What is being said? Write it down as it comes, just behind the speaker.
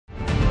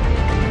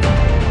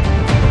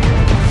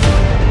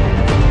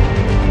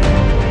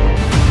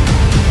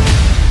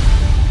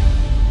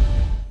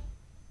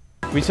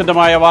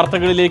വിശദമായ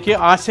വാർത്തകളിലേക്ക്.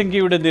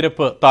 ആശങ്കയുടെ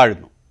നിരപ്പ്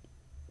താഴുന്നു.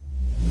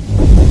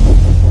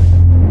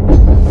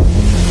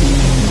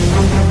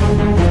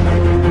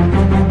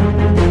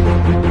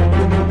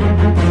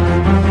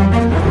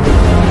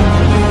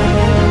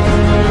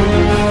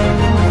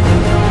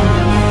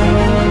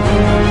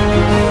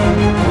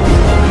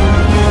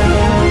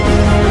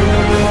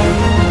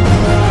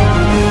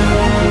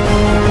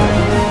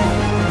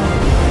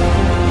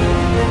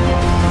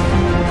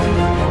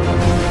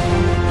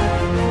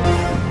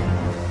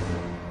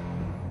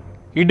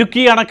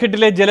 ഇടുക്കി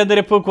അണക്കെട്ടിലെ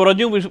ജലനിരപ്പ്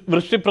കുറഞ്ഞു.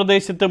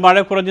 വൃഷ്ടിപ്രദേശത്ത് മഴ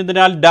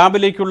കുറഞ്ഞതിനാൽ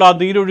ഡാമിലേക്കുള്ള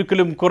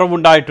നീരൊഴുക്കിലും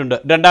കുറവുണ്ടായിട്ടുണ്ട്.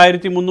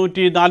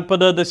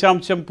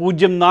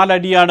 2340.04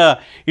 അടിയാണ്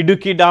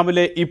ഇടുക്കി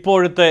ഡാമിലെ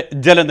ഇപ്പോഴത്തെ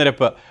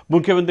ജലനിരപ്പ്.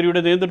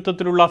 മുഖ്യമന്ത്രിയുടെ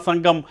നേതൃത്വത്തിലുള്ള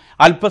സംഘം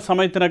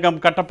അല്പസമയത്തിനകം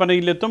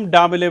കട്ടപ്പനയിലെത്തും.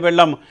 ഡാമിലെ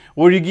വെള്ളം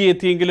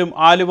ഒഴുകിയെത്തിയെങ്കിലും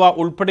ആലുവ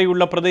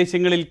ഉൾപ്പെടെയുള്ള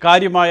പ്രദേശങ്ങളിൽ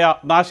കാര്യമായ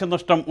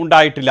നാശനഷ്ടം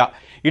ഉണ്ടായിട്ടില്ല.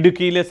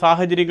 ഇടുക്കിയിലെ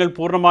സാഹചര്യങ്ങൾ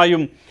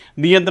പൂർണ്ണമായും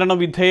നിയന്ത്രണ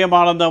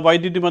വിധേയമാണെന്ന്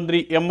വൈദ്യുതി മന്ത്രി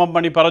എം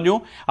മണി പറഞ്ഞു.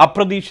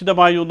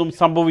 അപ്രതീക്ഷിതമായൊന്നും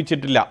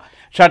സംഭവിച്ചിട്ടില്ല.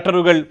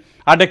 ഷട്ടറുകൾ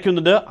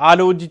അടയ്ക്കുന്നത്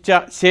ആലോചിച്ച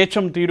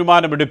ശേഷം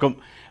തീരുമാനമെടുക്കും.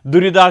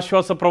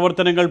 ദുരിതാശ്വാസ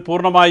പ്രവർത്തനങ്ങൾ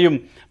പൂർണ്ണമായും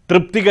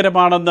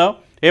തൃപ്തികരമാണെന്ന്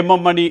എം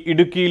മണി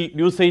ഇടുക്കിയിൽ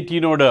ന്യൂസ്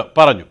 18നോട്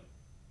പറഞ്ഞു.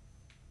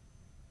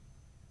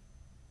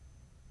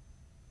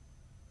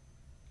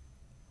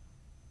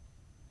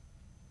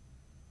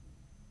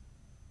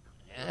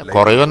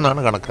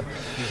 കുറയുമെന്നാണ് കണക്ക്.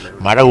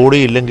 മഴ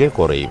കൂടിയില്ലെങ്കിൽ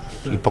കുറയും.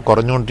 ഇപ്പോൾ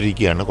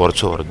കുറഞ്ഞുകൊണ്ടിരിക്കുകയാണ്,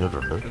 കുറച്ച്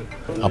കുറഞ്ഞിട്ടുണ്ട്.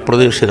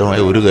 അപ്രതീക്ഷിതമായ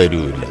ഒരു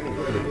കാര്യവുമില്ല.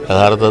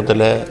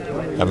 യഥാർത്ഥത്തിൽ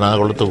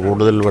എറണാകുളത്ത്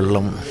കൂടുതൽ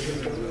വെള്ളം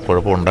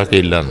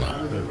കുഴപ്പമുണ്ടാക്കിയില്ല എന്നാണ്.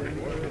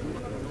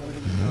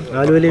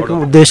 ആലുവയിലേക്കും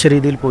ഉദ്ദേശ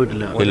രീതിയിൽ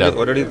പോയിട്ടില്ല. ഇല്ല,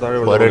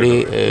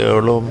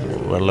 ഒരടിയോളം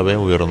വെള്ളമേ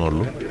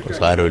ഉയർന്നുള്ളൂ.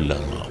 സാരമില്ല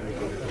എന്നാണ്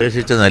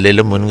ഉദ്ദേശിച്ച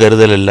നിലയിലും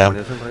മുൻകരുതലെല്ലാം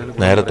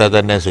നേരത്തെ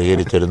തന്നെ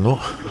സ്വീകരിച്ചിരുന്നു.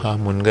 ആ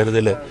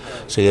മുൻകരുതൽ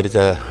സ്വീകരിച്ച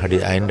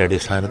അതിൻ്റെ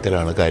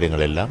അടിസ്ഥാനത്തിലാണ്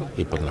കാര്യങ്ങളെല്ലാം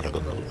ഇപ്പം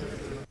നടക്കുന്നത്.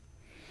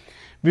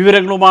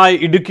 വിവരങ്ങളുമായി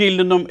ഇടുക്കിയിൽ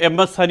നിന്നും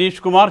MS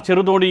ഹനീഷ് കുമാർ,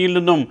 ചെറുതോണിയിൽ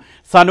നിന്നും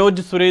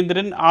സനോജ്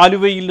സുരേന്ദ്രൻ,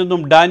 ആലുവയിൽ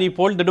നിന്നും ഡാനി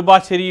പോൾ,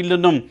 നെടുമ്പാശ്ശേരിയിൽ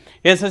നിന്നും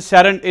SS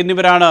ശരൺ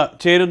എന്നിവരാണ്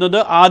ചേരുന്നത്.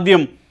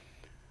 ആദ്യം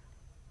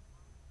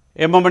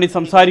എം മണി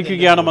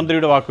സംസാരിക്കുകയാണ്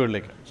മന്ത്രിയുടെ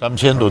വാക്കുകളിലേക്ക്.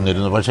 സംശയം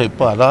തോന്നിയിരുന്നു, പക്ഷേ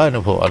ഇപ്പോൾ അതാ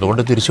അനുഭവം.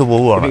 അതുകൊണ്ട് തിരിച്ചു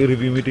പോവുകയാണ്.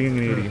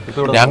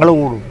 ഞങ്ങൾ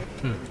കൂടും.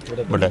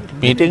 ഇവിടെ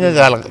മീറ്റിംഗ്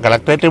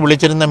കളക്ടറേറ്റ്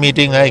വിളിച്ചിരുന്ന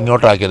മീറ്റിംഗ്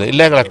ഇങ്ങോട്ടാക്കിയത്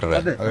ഇല്ലേ കളക്ടറെ?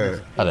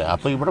 അതെ,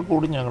 അപ്പോൾ ഇവിടെ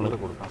കൂടും. ഞങ്ങൾ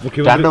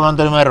 2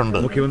 മന്ത്രിമാരുണ്ട്.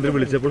 മുഖ്യമന്ത്രി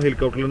വിളിച്ചപ്പോൾ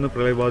ഹെലികോപ്റ്ററിൽ നിന്ന്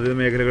പ്രളയബാധിത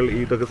മേഖലകൾ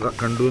ഇതൊക്കെ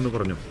കണ്ടു എന്ന്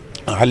പറഞ്ഞു.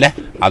 അല്ലേ,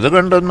 അത്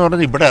കണ്ടെന്ന്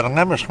പറഞ്ഞ് ഇവിടെ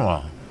ഇറങ്ങാൻ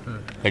വിഷമമാണ്,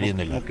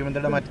 കഴിയുന്നില്ല.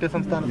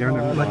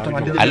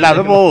 അല്ല,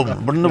 അത് പോവും.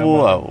 ഇവിടുന്ന്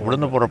പോവാ,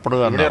 ഇവിടുന്ന്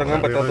പുറപ്പെടുക. ഇറങ്ങാൻ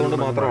പറ്റാത്തതുകൊണ്ട്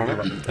മാത്രമാണ്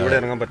ഇവിടെ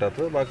ഇറങ്ങാൻ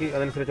പറ്റാത്തത്. ബാക്കി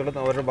അതനുസരിച്ചുള്ള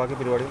അവരുടെ ബാക്കി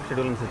പരിപാടി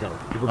ഷെഡ്യൂൾ അനുസരിച്ചാണ്.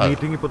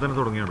 മീറ്റിംഗ് ഇപ്പോൾ തന്നെ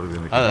തുടങ്ങിയാണ്.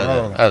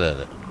 അതെ,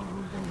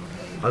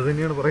 അത്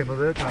തന്നെയാണ്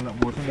പറയുന്നത്.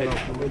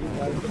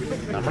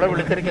 നമ്മളെ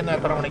വിളിച്ചിരിക്കുന്ന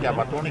എത്ര മണിക്കാണ്?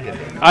 10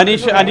 മണിക്കല്ലേ?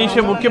 അനീഷ്,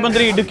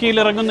 മുഖ്യമന്ത്രി ഇടുക്കിയിൽ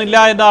ഇറങ്ങുന്നില്ല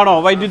എന്നാണോ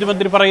വൈദ്യുതി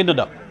മന്ത്രി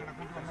പറയുന്നത്?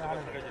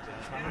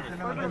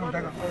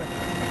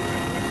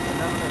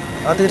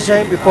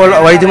 തീർച്ചയായും ഇപ്പോൾ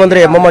വൈദ്യുതി മന്ത്രി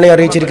എം മണി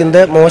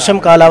അറിയിച്ചിരിക്കുന്നത് മോശം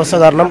കാലാവസ്ഥ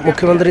കാരണം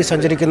മുഖ്യമന്ത്രി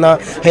സഞ്ചരിക്കുന്ന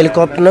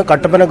ഹെലികോപ്റ്ററിന്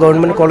കട്ടപ്പന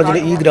ഗവൺമെൻറ് കോളേജിൽ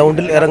ഈ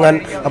ഗ്രൗണ്ടിൽ ഇറങ്ങാൻ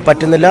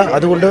പറ്റുന്നില്ല.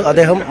 അതുകൊണ്ട്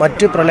അദ്ദേഹം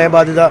മറ്റ്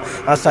പ്രളയബാധിത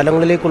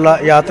സ്ഥലങ്ങളിലേക്കുള്ള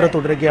യാത്ര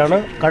തുടരുകയാണ്.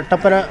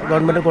 കട്ടപ്പന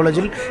ഗവൺമെൻറ്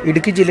കോളേജിൽ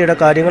ഇടുക്കി ജില്ലയുടെ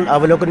കാര്യങ്ങൾ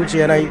അവലോകനം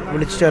ചെയ്യാനായി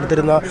വിളിച്ചു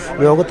ചേർത്തിരുന്ന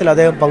യോഗത്തിൽ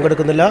അദ്ദേഹം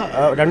പങ്കെടുക്കുന്നില്ല.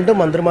 2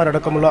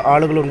 മന്ത്രിമാരടക്കമുള്ള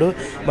ആളുകളുണ്ട്.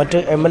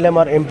 മറ്റ് MLA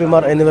മാർ, MP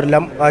മാർ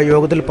എന്നിവരെല്ലാം ആ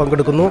യോഗത്തിൽ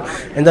പങ്കെടുക്കുന്നു.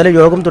 എന്തായാലും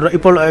യോഗം തുടരും.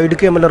 ഇപ്പോൾ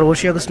ഇടുക്കി MLA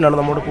റോഷി അഗസ്റ്റിനാണ്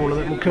നമ്മോട്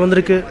ഉള്ളത്.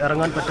 മുഖ്യമന്ത്രിക്ക്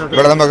ഇറങ്ങാൻ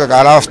പറ്റാത്ത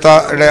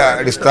കാലാവസ്ഥയുടെ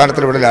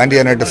അടിസ്ഥാനത്തിൽ ഇവിടെ ലാൻഡ്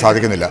ചെയ്യാനായിട്ട്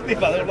സാധിക്കുന്നില്ല.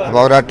 അപ്പോൾ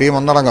അവർ ആ ടീം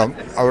ഒന്നടങ്കം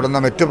അവിടുന്ന്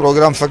മറ്റ്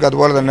പ്രോഗ്രാംസൊക്കെ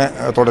അതുപോലെ തന്നെ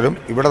തുടരും.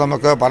 ഇവിടെ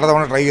നമുക്ക്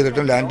പലതവണ ട്രൈ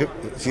ചെയ്തിട്ടും ലാൻഡ്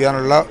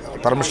ചെയ്യാനുള്ള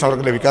പെർമിഷൻ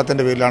അവർക്ക്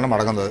ലഭിക്കാത്തതിൻ്റെ പേരിലാണ്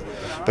മടങ്ങുന്നത്.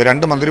 ഇപ്പോൾ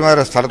 2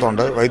 മന്ത്രിമാരുടെ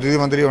സ്ഥലത്തുണ്ട്. വൈദ്യുതി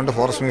മന്ത്രിയുണ്ട്,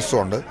 ഫോറസ്റ്റ്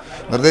മിനിസ്റ്ററും ഉണ്ട്.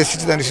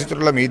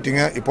 നിർദ്ദേശിച്ചതനുസരിച്ചുള്ള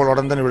മീറ്റിംഗ് ഇപ്പോൾ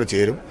ഉടൻ തന്നെ ഇവിടെ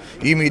ചേരും.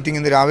 ഈ മീറ്റിംഗ്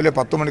ഇന്ന് രാവിലെ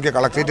 10 മണിക്ക്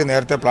കളക്ടറേറ്റ്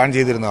നേരത്തെ പ്ലാൻ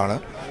ചെയ്തിരുന്നതാണ്.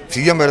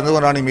 CM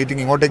വരുന്നതുകൊണ്ടാണ് ഈ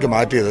മീറ്റിംഗ് ഇങ്ങോട്ടേക്ക്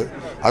മാറ്റിയത്.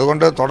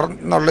 അതുകൊണ്ട്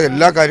തുടർന്നുള്ള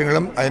എല്ലാ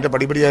കാര്യങ്ങളും അതിൻ്റെ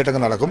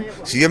പടിപടിയായിട്ടൊക്കെ നടക്കും.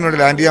 CM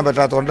ലാൻഡ് ചെയ്യാൻ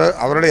പറ്റാത്തതുകൊണ്ട്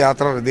അവരുടെ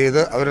യാത്ര റദ്ദ്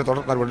ചെയ്ത് അവരെ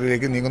തുടർ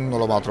നടപടിയിലേക്ക് നീങ്ങുന്നു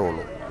എന്നുള്ളത് മാത്രമേ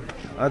ഉള്ളൂ.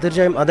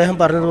 തീർച്ചയായും അദ്ദേഹം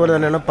പറഞ്ഞതുപോലെ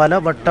തന്നെയാണ് പല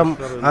വട്ടം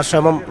ആ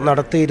ശ്രമം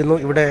നടത്തിയിരുന്നു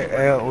ഇവിടെ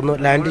ഒന്ന്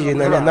ലാൻഡ്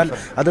ചെയ്യുന്നതിന്. എന്നാൽ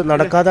അത്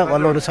നടക്കാതെ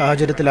വന്ന ഒരു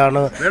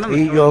സാഹചര്യത്തിലാണ് ഈ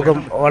യോഗം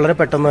വളരെ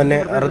പെട്ടെന്ന് തന്നെ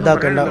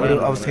റദ്ദാക്കേണ്ട ഒരു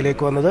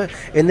അവസ്ഥയിലേക്ക് വന്നത്.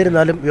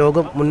 എന്നിരുന്നാലും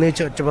യോഗം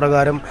ഉന്നയിച്ച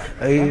പ്രകാരം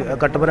ഈ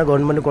കട്ടപ്പന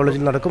ഗവൺമെൻറ്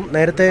കോളേജിൽ നടക്കും.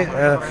 നേരത്തെ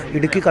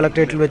ഇടുക്കി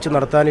കളക്ടറേറ്റിൽ വെച്ച്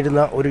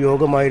നടത്താനിരുന്ന ഒരു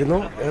യോഗമായിരുന്നു.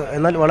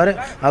 എന്നാൽ വളരെ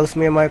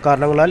ആകസ്മികമായ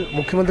കാരണങ്ങളാൽ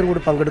മുഖ്യമന്ത്രി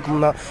കൂടി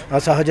പങ്കെടുക്കുന്ന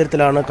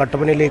സാഹചര്യത്തിലാണ്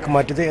കട്ടപ്പനയിലേക്ക്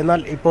മാറ്റിയത്.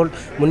 എന്നാൽ ഇപ്പോൾ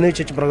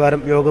ഉന്നയിച്ച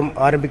പ്രകാരം യോഗം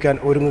ആരംഭിക്കാൻ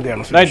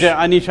ഒരുങ്ങുകയാണ്.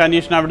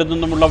 അനീഷ് അവിടെ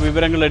നിന്നുമുള്ള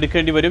വിവരങ്ങൾ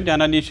എടുക്കേണ്ടി വരും. ഞാൻ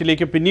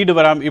അനീഷിലേക്ക് പിന്നീട്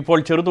വരാം. ഇപ്പോൾ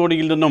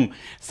ചെറുതോണിയിൽ നിന്നും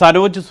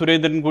സനോജ്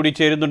സുരേന്ദ്രൻ കൂടി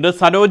ചേരുന്നുണ്ട്.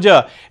 സനോജ്,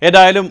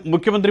 ഏതായാലും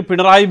മുഖ്യമന്ത്രി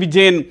പിണറായി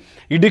വിജയൻ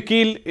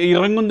ഇടുക്കിയിൽ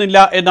ഇറങ്ങുന്നില്ല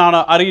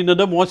എന്നാണ്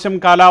അറിയുന്നത്. മോശം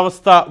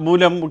കാലാവസ്ഥ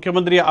മൂലം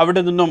മുഖ്യമന്ത്രി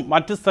അവിടെ നിന്നും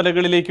മറ്റ്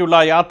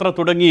സ്ഥലങ്ങളിലേക്കുള്ള യാത്ര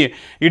തുടങ്ങി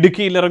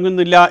ഇടുക്കിയിൽ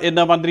ഇറങ്ങുന്നില്ല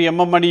എന്ന് മന്ത്രി എം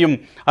മണിയും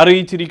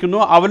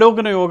അറിയിച്ചിരിക്കുന്നു.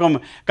 അവലോകന യോഗം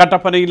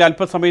കട്ടപ്പനയിൽ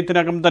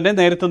അല്പസമയത്തിനകം തന്നെ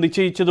നേരത്തെ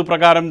നിശ്ചയിച്ചതു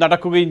പ്രകാരം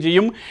നടക്കുകയും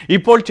ചെയ്യും.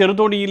 ഇപ്പോൾ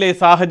ചെറുതോണിയിലെ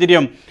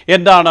സാഹചര്യം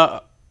എന്താണ്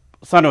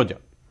സനോജ്?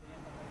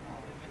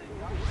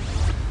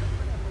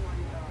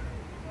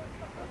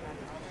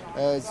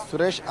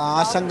 സുരേഷ്,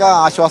 ആശങ്ക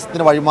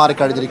ആശ്വാസത്തിന് വഴിമാറി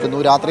കഴിഞ്ഞിരിക്കുന്നു.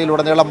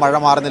 രാത്രിയിലുടനീളം മഴ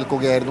മാറി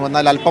നിൽക്കുകയായിരുന്നു.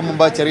 എന്നാൽ അല്പം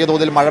മുമ്പ് ചെറിയ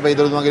തോതിൽ മഴ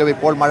പെയ്തിരുന്നുവെങ്കിലും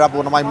ഇപ്പോൾ മഴ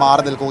പൂർണ്ണമായി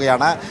മാറി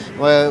നിൽക്കുകയാണ്.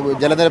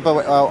 ജലനിരപ്പ്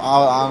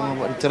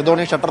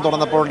ചെറുതോണി ഷട്ടർ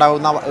തുറന്നപ്പോൾ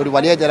ഉണ്ടാകുന്ന ഒരു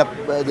വലിയ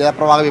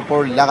ജലപ്രവാഹം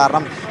ഇപ്പോഴില്ല.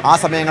 കാരണം ആ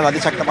സമയങ്ങളിൽ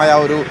അതിശക്തമായ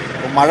ഒരു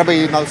മഴ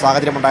പെയ്യുന്ന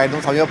സാഹചര്യം ഉണ്ടായിരുന്നു.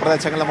 സമീപ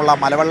പ്രദേശങ്ങളിലുമുള്ള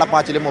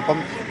മലവെള്ളപ്പാച്ചിലും ഒപ്പം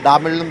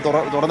ഡാമിൽ നിന്നും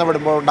തുറന്നു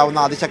വിടുമ്പോൾ ഉണ്ടാകുന്ന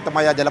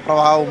അതിശക്തമായ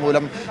ജലപ്രവാഹവും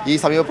മൂലം ഈ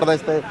സമീപ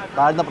പ്രദേശത്ത്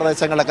താഴ്ന്ന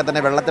പ്രദേശങ്ങളിലൊക്കെ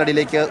തന്നെ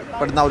വെള്ളത്തടിയിലേക്ക്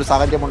പെടുന്ന ഒരു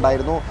സാഹചര്യം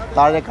ഉണ്ടായിരുന്നു.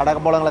 താഴെ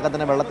കടകമ്പോളങ്ങളൊക്കെ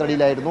തന്നെ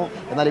വെള്ളത്തടിയിലായിരുന്നു.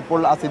 എന്നാൽ ഇപ്പോൾ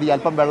ആ സ്ഥിതി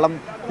അല്പം വെള്ളം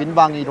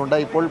പിൻവാങ്ങിയിട്ടുണ്ട്.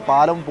 ഇപ്പോൾ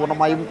പാലം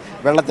പൂർണ്ണമായും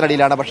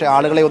വെള്ളത്തിനടിയിലാണ്. പക്ഷേ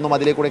ആളുകളെ ഒന്നും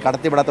അതിലേക്കൂടി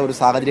കടത്തിവിടാത്ത ഒരു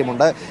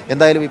സാഹചര്യമുണ്ട്.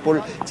 എന്തായാലും ഇപ്പോൾ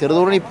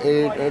ചെറുതോണി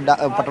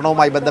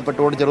പട്ടണവുമായി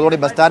ബന്ധപ്പെട്ടുകൊണ്ട് ചെറുതോണി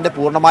ബസ് സ്റ്റാൻഡ്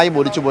പൂർണ്ണമായും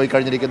ഒലിച്ചു പോയി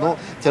കഴിഞ്ഞിരിക്കുന്നു.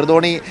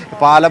 ചെറുതോണി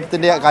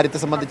പാലത്തിൻ്റെ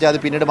കാര്യത്തെ സംബന്ധിച്ച് അത്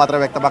പിന്നീട് മാത്രമേ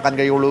വ്യക്തമാക്കാൻ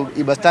കഴിയുള്ളൂ.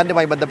 ഈ ബസ്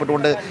സ്റ്റാൻഡുമായി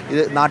ബന്ധപ്പെട്ടുകൊണ്ട്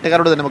ഇത്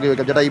നാട്ടുകാരോട് തന്നെ നമുക്ക്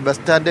ചോദിക്കാം. ചേട്ടാ, ഈ ബസ്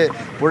സ്റ്റാൻഡ്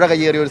പുഴ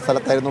കയ്യേറിയ ഒരു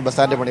സ്ഥലത്തായിരുന്നു ബസ്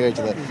സ്റ്റാൻഡ് പണി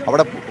കഴിച്ചത്.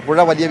 അവിടെ പുഴ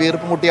വലിയ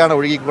വീർപ്പ് മുട്ടിയാണ്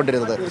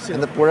ഒഴുകിക്കൊണ്ടിരുന്നത്.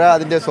 എന്നാൽ പുഴ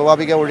അതിൻ്റെ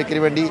സ്വാഭാവിക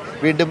ഒഴുക്കിന് വേണ്ടി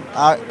വീണ്ടും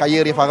ആ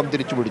കയ്യേറിയ ഭാഗം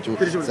തിരിച്ചു പിടിച്ചു.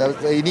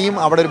 ഇനിയും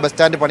അവിടെ ഒരു ബസ്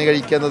സ്റ്റാൻഡ് പണി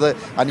കഴിക്കുന്നത്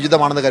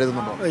അനുചിതമാണെന്ന്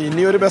കരുതുന്നുണ്ടോ?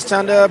 ഇനിയൊരു ബസ്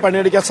സ്റ്റാൻഡ്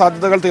പണിയടിക്കാൻ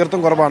സാധ്യതകൾ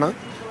തീർത്തും കുറവാണ്.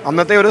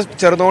 അന്നത്തെ ഒരു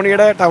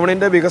ചെറുതോണിയുടെ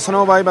ടൗണിൻ്റെ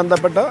വികസനവുമായി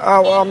ബന്ധപ്പെട്ട്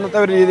അന്നത്തെ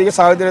ഒരു രീതിക്ക്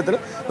സാഹചര്യത്തിൽ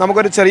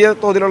നമുക്കൊരു ചെറിയ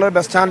തോതിലുള്ള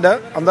ബസ് സ്റ്റാൻഡ്,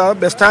 എന്താ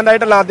ബസ്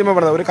സ്റ്റാൻഡായിട്ടല്ല ആദ്യമേ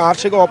പണിത്, ഒരു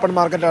കാർഷിക ഓപ്പൺ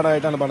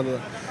മാർക്കറ്റായിട്ടാണ് പണിതത്.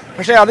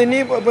 പക്ഷേ അതിനി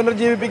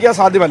പുനർജീവിപ്പിക്കാൻ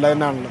സാധ്യമല്ല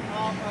എന്നാണല്ലോ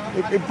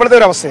ഇപ്പോഴത്തെ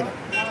ഒരു അവസ്ഥയിൽ.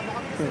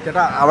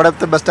 ചേട്ടാ,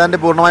 അവിടുത്തെ ബസ് സ്റ്റാൻഡ്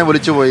പൂർണ്ണമായും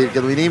ഒലിച്ചു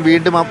പോയിരിക്കുന്നു. ഇനിയും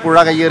വീണ്ടും ആ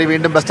പുഴ കയ്യേറി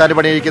വീണ്ടും ബസ് സ്റ്റാൻഡ്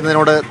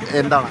പണിയിരിക്കുന്നതിനോട്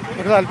എന്താണ്?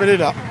 ഒരു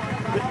താല്പര്യമില്ല.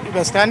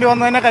 ബസ് സ്റ്റാൻഡ്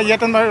വന്നു തന്നെ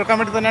കയ്യേറ്റം എടുക്കാൻ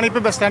വേണ്ടി തന്നെയാണ്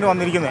ഇപ്പോൾ ബസ് സ്റ്റാൻഡ്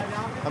വന്നിരിക്കുന്നത്.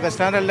 ആ ബസ്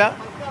സ്റ്റാൻഡല്ല,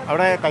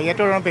 അവിടെ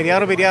കയ്യേറ്റം ഒഴിവാക്കണം.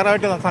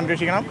 പെരിയാറായിട്ട്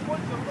സംരക്ഷിക്കണം.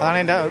 അതാണ്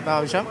എൻ്റെ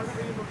ആവശ്യം.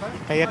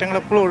 കയ്യേറ്റങ്ങൾ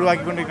എപ്പോഴും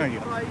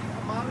ഒഴിവാക്കിക്കൊണ്ടിരിക്കണം.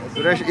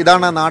 സുരേഷ്,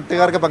 ഇതാണ്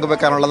നാട്ടുകാർക്ക്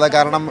പങ്കുവെക്കാനുള്ളത്.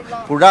 കാരണം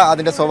പുഴ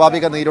അതിൻ്റെ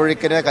സ്വാഭാവിക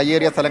നീരൊഴുക്കിന്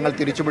കയ്യേറിയ സ്ഥലങ്ങൾ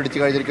തിരിച്ചു പിടിച്ചു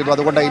കഴിഞ്ഞിരിക്കുന്നു.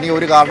 അതുകൊണ്ട് ഇനി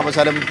ഒരു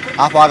കാരണവശാലും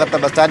ആ ഭാഗത്ത്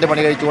ബസ് സ്റ്റാൻഡ്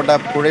പണി കഴിച്ചുകൊണ്ട്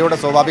പുഴയുടെ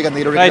സ്വാഭാവിക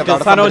നീരൊഴുക്ക്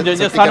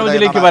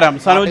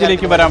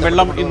സനോജിലേക്ക് വരാം.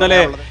 വെള്ളം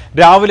ഇന്നലെ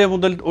രാവിലെ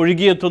മുതൽ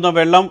ഒഴുകിയെത്തുന്ന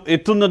വെള്ളം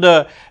എത്തുന്നത്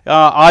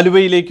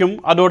ആലുവയിലേക്കും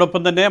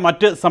അതോടൊപ്പം തന്നെ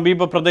മറ്റ്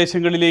സമീപ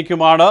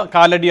പ്രദേശങ്ങളിലേക്കുമാണ്.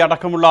 കാലടി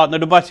അടക്കമുള്ള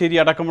നെടുമ്പാശ്ശേരി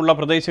അടക്കമുള്ള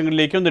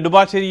പ്രദേശങ്ങളിലേക്കും.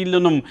 നെടുമ്പാശ്ശേരിയിൽ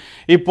നിന്നും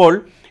ഇപ്പോൾ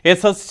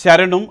SS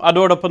ശരണും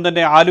അതോടൊപ്പം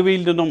തന്നെ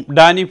ആലുവയിൽ നിന്നും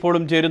ഡാനി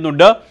പോളും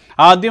ചേരുന്നുണ്ട്.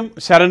 ആദ്യം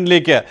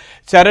ശരണിലേക്ക്.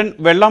 ശരൺ,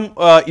 വെള്ളം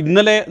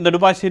ഇന്നലെ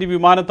നെടുമ്പാശ്ശേരി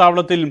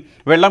വിമാനത്താവളത്തിൽ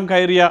വെള്ളം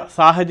കയറിയ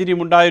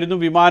സാഹചര്യമുണ്ടായിരുന്നു.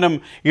 വിമാനം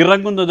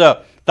ഇറങ്ങുന്നത്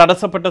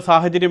തടസ്സപ്പെട്ട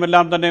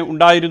സാഹചര്യമെല്ലാം തന്നെ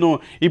ഉണ്ടായിരുന്നു.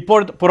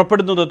 ഇപ്പോൾ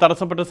പുറപ്പെടുന്നത്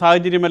തടസ്സപ്പെട്ട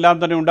സാഹചര്യമെല്ലാം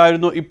തന്നെ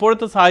ഉണ്ടായിരുന്നു.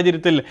 ഇപ്പോഴത്തെ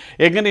സാഹചര്യത്തിൽ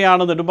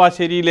എങ്ങനെയാണ്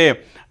നെടുമ്പാശ്ശേരിയിലെ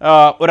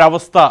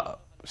ഒരവസ്ഥ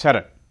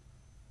ശരൺ?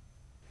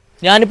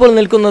 ഞാനിപ്പോൾ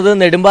നിൽക്കുന്നത്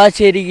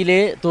നെടുമ്പാശ്ശേരിയിലെ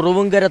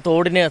തുറവുങ്കര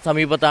തോടിന്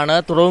സമീപത്താണ്.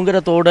 തുറവുങ്കര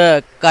തോട്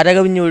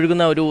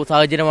കരകവിഞ്ഞൊഴുകുന്ന ഒരു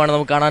സാഹചര്യമാണ്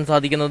നമുക്ക് കാണാൻ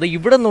സാധിക്കുന്നത്.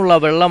 ഇവിടെ നിന്നുള്ള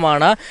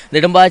വെള്ളമാണ്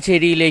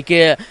നെടുമ്പാശ്ശേരിയിലേക്ക്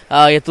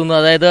എത്തുന്നത്.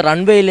 അതായത്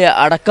റൺവേയിൽ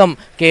അടക്കം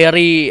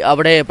കയറി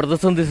അവിടെ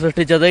പ്രതിസന്ധി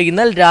സൃഷ്ടിച്ചത്.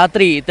 ഇന്നലെ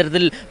രാത്രി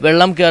ഇത്തരത്തിൽ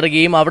വെള്ളം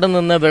കയറുകയും അവിടെ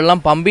നിന്ന്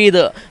വെള്ളം പമ്പ്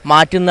ചെയ്ത്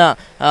മാറ്റുന്ന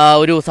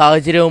ഒരു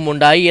സാഹചര്യവും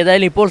ഉണ്ടായി.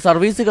 ഏതായാലും ഇപ്പോൾ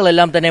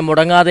സർവീസുകളെല്ലാം തന്നെ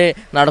മുടങ്ങാതെ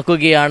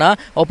നടക്കുകയാണ്.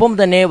 ഒപ്പം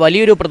തന്നെ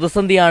വലിയൊരു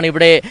പ്രതിസന്ധിയാണ്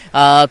ഇവിടെ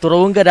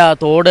തുറവുങ്കര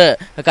തോട്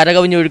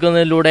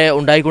കരകവിഞ്ഞൊഴുകുന്നതിലൂടെ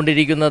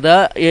ഉണ്ടായിക്കൊണ്ടിരിക്കുന്നത്.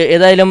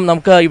 ഏതായാലും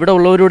നമുക്ക് ഇവിടെ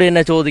ഉള്ളവരോട്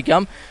തന്നെ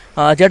ചോദിക്കാം.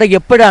 ചേട്ടാ,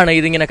 എപ്പോഴാണ്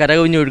ഇതിങ്ങനെ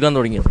കരകവിഞ്ഞൊഴുകാൻ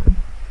തുടങ്ങിയത്?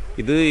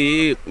 ഇത് ഈ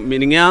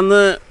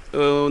മിനിങ്ങാന്ന്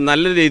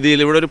നല്ല രീതിയിൽ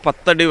ഇവിടെ ഒരു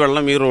 10 അടി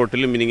വെള്ളം ഈ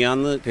റോട്ടിൽ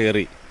മിനിങ്ങാന്ന്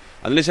കയറി.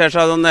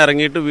 അതിനുശേഷം അതൊന്ന്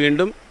ഇറങ്ങിയിട്ട്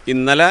വീണ്ടും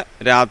ഇന്നലെ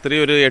രാത്രി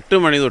ഒരു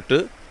 8 മണി തൊട്ട്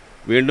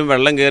വീണ്ടും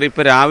വെള്ളം കയറി.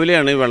 ഇപ്പോൾ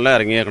രാവിലെയാണ് ഈ വെള്ളം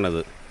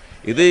ഇറങ്ങിയേക്കണത്.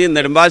 ഇത് ഈ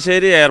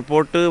നെടുമ്പാശ്ശേരി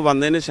എയർപോർട്ട്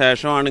വന്നതിന്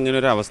ശേഷമാണ്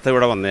ഇങ്ങനൊരു അവസ്ഥ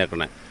ഇവിടെ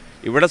വന്നേക്കണേ.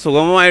 ഇവിടെ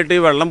സുഗമമായിട്ട്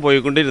ഈ വെള്ളം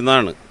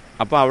പോയിക്കൊണ്ടിരുന്നതാണ്.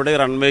 അപ്പോൾ അവിടെ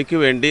റൺവേക്ക്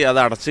വേണ്ടി അത്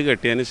അടച്ചു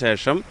കെട്ടിയതിന്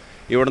ശേഷം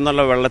ഇവിടെ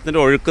നിന്നുള്ള വെള്ളത്തിൻ്റെ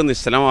ഒഴുക്ക്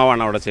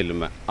നിശ്ചലമാവാണ് അവിടെ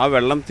ചെല്ലുമ്പോൾ. ആ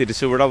വെള്ളം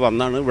തിരിച്ചിവിടെ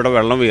വന്നാണ് ഇവിടെ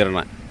വെള്ളം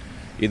വീറണേ.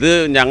 ഇത്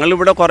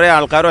ഞങ്ങളിവിടെ കുറേ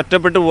ആൾക്കാർ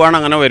ഒറ്റപ്പെട്ട് പോവാണ്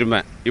അങ്ങനെ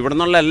വരുമ്പോൾ. ഇവിടെ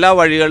നിന്നുള്ള എല്ലാ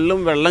വഴികളിലും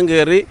വെള്ളം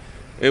കയറി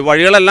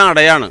വഴികളെല്ലാം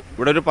അടയാണ്.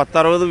 ഇവിടെ ഒരു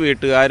 10-60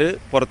 വീട്ടുകാർ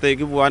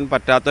പുറത്തേക്ക് പോകാൻ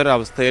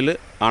പറ്റാത്തൊരവസ്ഥയിൽ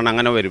ആണ്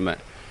അങ്ങനെ വരുമ്പോൾ.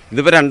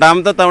 ഇതിപ്പോൾ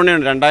രണ്ടാമത്തെ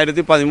തവണയാണ്.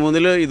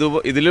 2013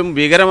 ഇതിലും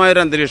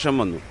ഭീകരമായൊരു അന്തരീക്ഷം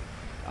വന്നു.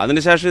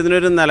 അതിനുശേഷം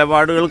ഇതിനൊരു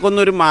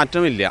നിലപാടുകൾക്കൊന്നും ഒരു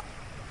മാറ്റമില്ല.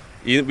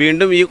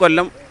 വീണ്ടും ഈ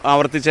കൊല്ലം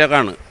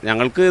ആവർത്തിച്ചേക്കാണ്.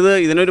 ഞങ്ങൾക്ക്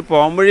ഇതിനൊരു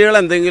പോംവഴികൾ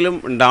എന്തെങ്കിലും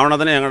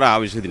ഉണ്ടാവണതിന് ഞങ്ങളുടെ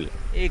ആവശ്യത്തില്ല.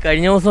 ഈ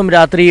കഴിഞ്ഞ ദിവസം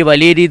രാത്രി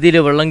വലിയ രീതിയിൽ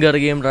വെള്ളം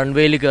കയറുകയും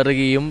റൺവേയിൽ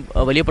കയറുകയും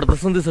വലിയ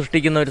പ്രതിസന്ധി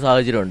സൃഷ്ടിക്കുന്ന ഒരു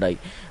സാഹചര്യം ഉണ്ടായി.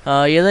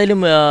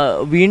 ഏതായാലും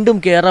വീണ്ടും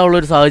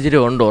കയറാനുള്ളൊരു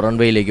സാഹചര്യം ഉണ്ടോ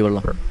റൺവേയിലേക്ക്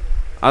വെള്ളം?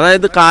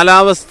 അതായത്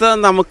കാലാവസ്ഥ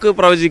നമുക്ക്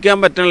പ്രവചിക്കാൻ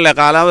പറ്റണില്ല.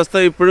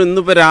 കാലാവസ്ഥ ഇപ്പോഴും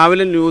ഇന്നിപ്പോൾ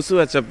രാവിലെ ന്യൂസ്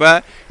വെച്ചപ്പോൾ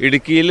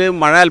ഇടുക്കിയിൽ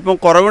മഴ അല്പം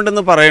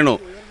കുറവുണ്ടെന്ന് പറയണു.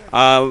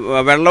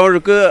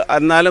 വെള്ളമൊഴുക്ക്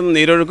എന്നാലും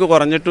നീരൊഴുക്ക്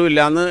കുറഞ്ഞിട്ടും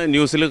ഇല്ലയെന്ന്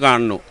ന്യൂസിൽ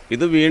കാണുന്നു.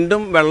 ഇത്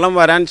വീണ്ടും വെള്ളം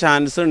വരാൻ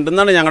ചാൻസ്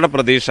ഉണ്ടെന്നാണ് ഞങ്ങളുടെ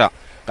പ്രതീക്ഷ.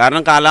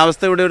 കാരണം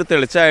കാലാവസ്ഥ ഇവിടെ ഒരു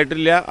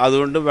തെളിച്ചായിട്ടില്ല.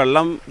 അതുകൊണ്ട്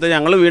വെള്ളം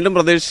ഞങ്ങൾ വീണ്ടും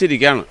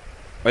പ്രതീക്ഷിച്ചിരിക്കുകയാണ്.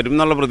 വരും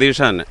എന്നുള്ള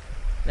പ്രതീക്ഷ തന്നെ.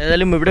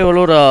 ഏതായാലും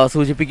ഇവിടെയുള്ളവർ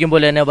സൂചിപ്പിക്കും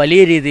പോലെ തന്നെ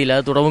വലിയ രീതിയിൽ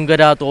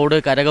തുറവുങ്കര തോട്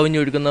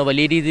കരകവിഞ്ഞൊഴുക്കുന്ന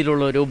വലിയ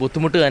രീതിയിലുള്ള ഒരു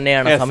ബുദ്ധിമുട്ട്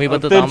തന്നെയാണ്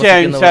സമീപത്ത്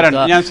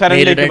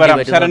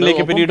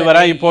ശരണിലേക്ക് പിന്നീട്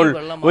വരാം. ഇപ്പോൾ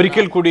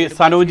ഒരിക്കൽ കൂടി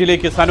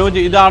സനോജിലേക്ക്.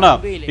 സനോജ്, ഇതാണ്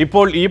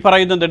ഇപ്പോൾ ഈ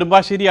പറയുന്ന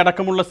നെടുമ്പാശ്ശേരി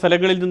അടക്കമുള്ള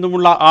സ്ഥലങ്ങളിൽ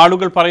നിന്നുമുള്ള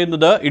ആളുകൾ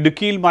പറയുന്നത്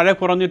ഇടുക്കിയിൽ മഴ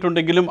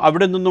കുറഞ്ഞിട്ടുണ്ടെങ്കിലും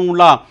അവിടെ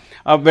നിന്നുമുള്ള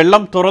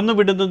വെള്ളം തുറന്നു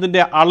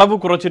വിടുന്നതിന്റെ അളവ്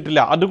കുറച്ചിട്ടില്ല.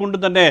 അതുകൊണ്ട്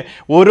തന്നെ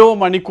ഓരോ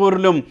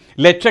മണിക്കൂറിലും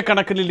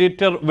ലക്ഷക്കണക്കിന്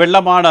ലിറ്റർ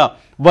വെള്ളമാണ്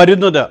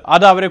വരുന്നത്.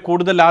 അത് അവരെ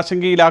കൂടുതൽ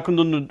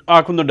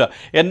ആക്കുന്നുണ്ട്.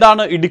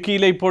 എന്താണ്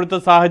ഇടുക്കിയിലെ ഇപ്പോഴത്തെ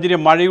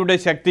സാഹചര്യം? മഴയുടെ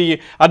ശക്തി,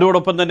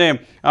 അതോടൊപ്പം തന്നെ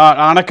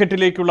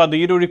അണക്കെട്ടിലേക്കുള്ള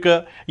നീരൊഴുക്ക്,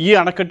 ഈ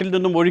അണക്കെട്ടിൽ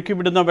നിന്നും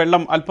ഒഴുക്കിവിടുന്ന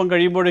വെള്ളം അല്പം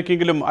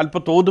കഴിയുമ്പോഴേക്കെങ്കിലും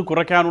അല്പം തോത്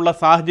കുറയ്ക്കാനുള്ള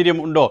സാഹചര്യം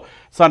ഉണ്ടോ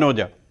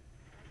സനോജ്?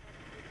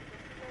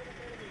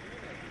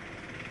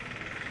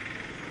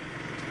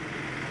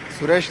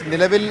 സുരേഷ്,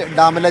 നിലവിൽ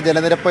ഡാമിലെ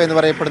ജലനിരപ്പ് എന്ന്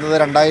പറയപ്പെടുന്നത്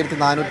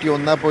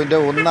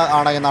 2401.1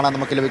 ആണ് എന്നാണ്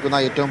നമുക്ക് ലഭിക്കുന്ന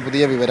ഏറ്റവും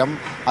പുതിയ വിവരം.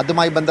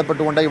 അതുമായി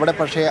ബന്ധപ്പെട്ടുകൊണ്ട് ഇവിടെ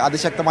പക്ഷേ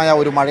അതിശക്തമായ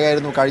ഒരു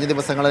മഴയായിരുന്നു കഴിഞ്ഞ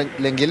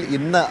ദിവസങ്ങളിലെങ്കിൽ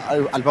ഇന്ന്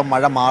അല്പം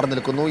മഴ മാറി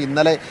നിൽക്കുന്നു.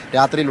 ഇന്നലെ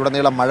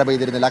രാത്രിയിലുടനീളം മഴ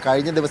പെയ്തിരുന്നില്ല.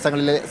 കഴിഞ്ഞ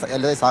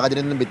ദിവസങ്ങളിലെ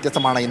സാഹചര്യം നിന്നും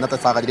വ്യത്യസ്തമാണ് ഇന്നത്തെ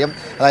സാഹചര്യം.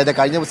 അതായത്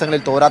കഴിഞ്ഞ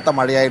ദിവസങ്ങളിൽ തോരാത്ത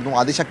മഴയായിരുന്നു.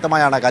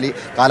 അതിശക്തമായാണ്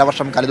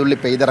കാലവർഷം കലിതുള്ളി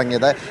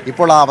പെയ്തിറങ്ങിയത്.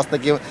 ഇപ്പോൾ ആ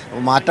അവസ്ഥയ്ക്ക്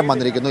മാറ്റം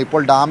വന്നിരിക്കുന്നു.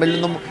 ഇപ്പോൾ ഡാമിൽ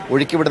നിന്നും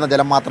ഒഴുക്കിവിടുന്ന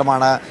ജലം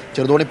മാത്രമാണ്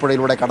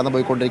ചെറുതോണിപ്പുഴയിലൂടെ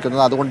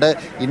കടന്നുപോയിക്കൊണ്ടിരിക്കുന്നത്. അതുകൊണ്ട്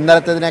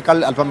ഇന്നലത്തേതിനേക്കാൾ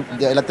അല്പം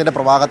ജലത്തിൻ്റെ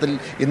പ്രവാഹത്തിൽ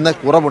ഇന്ന്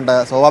കുറവുണ്ട്.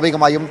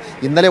 സ്വാഭാവികമായും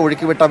ഇന്നലെ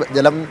ഒഴുക്കിവിട്ട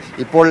ജലം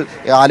ഇപ്പോൾ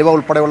ആലുവ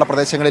ഉൾപ്പെടെയുള്ള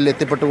പ്രദേശങ്ങളിൽ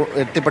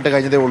എത്തിപ്പെട്ട്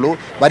കഴിഞ്ഞതേ ഉള്ളൂ.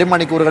 വരും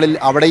മണിക്കൂറുകളിൽ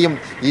അവിടെയും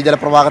ഈ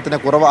ജലപ്രവാഹത്തിന്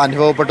കുറവ്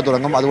അനുഭവപ്പെട്ടു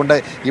തുടങ്ങും. അതുകൊണ്ട്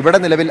ഇവിടെ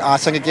നിലവിൽ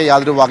ആശങ്കയ്ക്ക്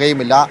യാതൊരു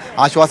വകയുമില്ല.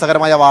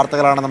 ആശ്വാസകരമായ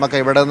വാർത്തകളാണ് നമുക്ക്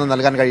ഇവിടെ നിന്ന്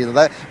നൽകാൻ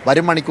കഴിയുന്നത്.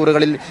 വരും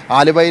മണിക്കൂറുകളിൽ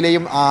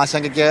ആലുവയിലെയും ആ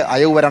ആശങ്കയ്ക്ക്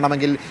അയവ്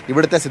വരണമെങ്കിൽ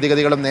ഇവിടുത്തെ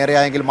സ്ഥിതിഗതികളും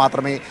നേരെയായെങ്കിൽ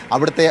മാത്രമേ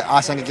അവിടുത്തെ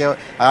ആശങ്കയ്ക്ക്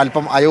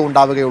അല്പം അയവ്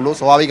ഉണ്ടാവുകയുള്ളൂ.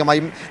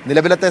 സ്വാഭാവികമായും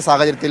നിലവിലത്തെ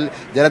സാഹചര്യത്തിൽ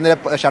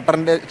ജലനിരപ്പ്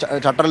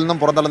ഷട്ടറിൽ നിന്നും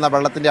പുറന്തള്ളുന്ന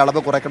വെള്ളത്തിൻ്റെ അളവ്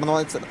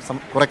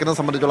കുറയ്ക്കുന്നത്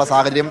സംബന്ധിച്ചുള്ള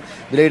സാഹചര്യം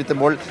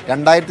വിലയിരുത്തുമ്പോൾ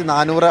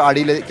 2400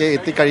 അടിയിലേക്ക്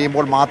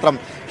എത്തിക്കഴിയുമ്പോൾ മാത്രം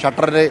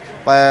ഷട്ടർ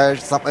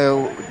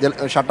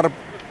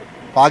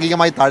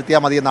ഭാഗികമായി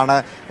താഴ്ത്തിയാൽ മതിയെന്നാണ്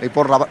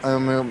ഇപ്പോൾ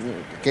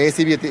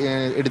KSEB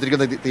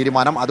എടുത്തിരിക്കുന്ന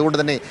തീരുമാനം. അതുകൊണ്ട്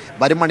തന്നെ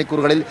വരും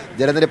മണിക്കൂറുകളിൽ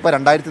ജലനിരപ്പ്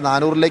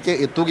 2400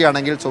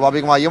 എത്തുകയാണെങ്കിൽ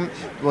സ്വാഭാവികമായും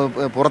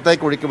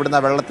പുറത്തേക്ക് ഒഴുക്കിവിടുന്ന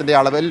വെള്ളത്തിൻ്റെ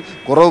അളവിൽ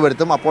കുറവ്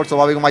വരുത്തും. അപ്പോൾ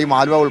സ്വാഭാവികമായും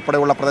ആലുവ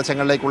ഉൾപ്പെടെയുള്ള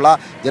പ്രദേശങ്ങളിലേക്കുള്ള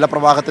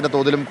ജലപ്രവാഹത്തിൻ്റെ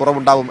തോതിലും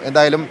കുറവുണ്ടാവും.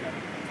 എന്തായാലും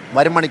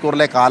വരും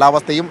മണിക്കൂറിലെ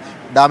കാലാവസ്ഥയും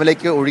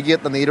ഡാമിലേക്ക്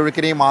ഒഴുകിയെത്തുന്ന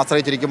നീരൊഴുക്കിനെയും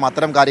ആശ്രയിച്ചിരിക്കും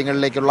അത്തരം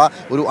കാര്യങ്ങളിലേക്കുള്ള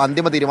ഒരു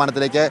അന്തിമ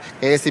തീരുമാനത്തിലേക്ക്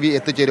KSEB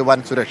എത്തിച്ചേരുവാൻ.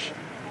 സുരേഷ്,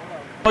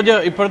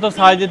 ഇപ്പോഴത്തെ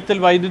സാഹചര്യത്തിൽ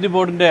വൈദ്യുതി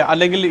ബോർഡിന്റെ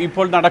അല്ലെങ്കിൽ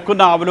ഇപ്പോൾ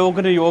നടക്കുന്ന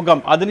അവലോകന യോഗം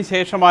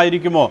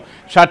അതിനുശേഷമായിരിക്കുമോ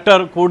ഷട്ടർ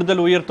കൂടുതൽ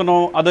ഉയർത്തണോ,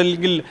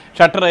 അതല്ലെങ്കിൽ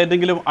ഷട്ടർ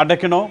ഏതെങ്കിലും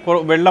അടയ്ക്കണോ,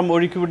 വെള്ളം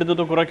ഒഴുക്കി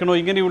വിടുന്നത് കുറയ്ക്കണോ,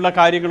 ഇങ്ങനെയുള്ള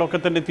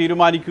കാര്യങ്ങളൊക്കെ തന്നെ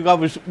തീരുമാനിക്കുക?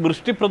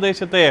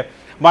 വൃഷ്ടിപ്രദേശത്തെ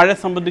മഴ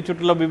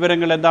സംബന്ധിച്ചിട്ടുള്ള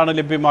വിവരങ്ങൾ എന്താണ്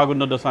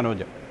ലഭ്യമാകുന്നത്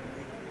സനോജ്?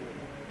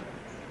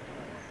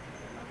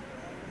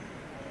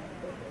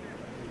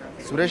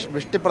 സുരേഷ്,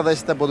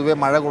 വൃഷ്ടിപ്രദേശത്ത് പൊതുവെ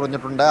മഴ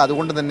കുറഞ്ഞിട്ടുണ്ട്.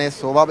 അതുകൊണ്ട് തന്നെ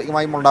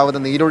സ്വാഭാവികമായും ഉണ്ടാകുന്ന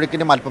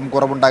നീരൊഴുക്കിനും അല്പം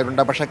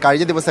കുറവുണ്ടായിട്ടുണ്ട്. പക്ഷേ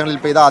കഴിഞ്ഞ ദിവസങ്ങളിൽ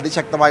പെയ്ത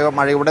അതിശക്തമായ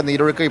മഴയുടെ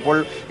നീരൊഴുക്ക് ഇപ്പോൾ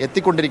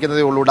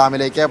എത്തിക്കൊണ്ടിരിക്കുന്നതേ ഉള്ളൂ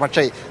ഡാമിലേക്ക്.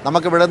 പക്ഷേ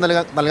നമുക്ക് ഇവിടെ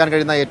നൽകാൻ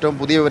കഴിയുന്ന ഏറ്റവും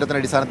പുതിയ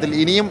വിവരത്തിൻ്റെ അടിസ്ഥാനത്തിൽ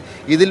ഇനിയും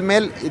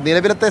ഇതിന്മേൽ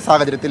നിലവിലത്തെ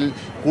സാഹചര്യത്തിൽ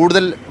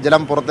കൂടുതൽ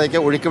ജലം പുറത്തേക്ക്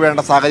ഒഴുക്കി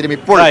വേണ്ട സാഹചര്യം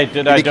ഇപ്പോൾ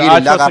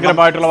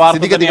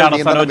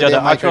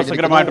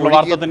ആശ്വാസകരമായിട്ടുള്ള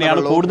വാർത്ത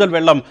തന്നെയാണ്. കൂടുതൽ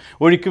വെള്ളം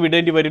ഒഴുക്കി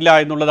വിടേണ്ടി വരില്ല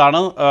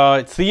എന്നുള്ളതാണ്.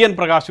 CN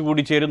പ്രകാശ്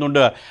കൂടി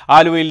ചേരുന്നുണ്ട്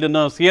ആലുവയിൽ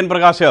നിന്ന്. CN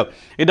പ്രകാശ്,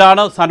 ഇതാണ്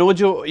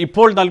സനോജ്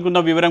ഇപ്പോൾ നൽകുന്ന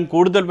വിവരം.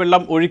 കൂടുതൽ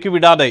വെള്ളം ഒഴുക്കി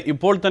വിടാതെ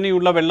ഇപ്പോൾ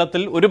തന്നെയുള്ള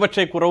വെള്ളത്തിൽ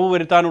ഒരുപക്ഷെ കുറവ്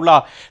വരുത്താനുള്ള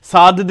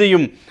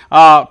സാധ്യതയും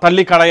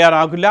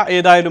തള്ളിക്കളയാനാകില്ല.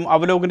 ഏതായാലും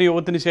അവലോകന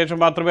യോഗത്തിന് ശേഷം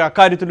മാത്രമേ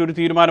അക്കാര്യത്തിൽ ഒരു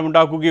തീരുമാനം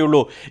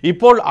ഉണ്ടാക്കുകയുള്ളൂ.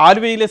 ഇപ്പോൾ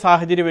ആലുവയിലെ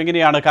സാഹചര്യം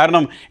എങ്ങനെയാണ്?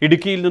 കാരണം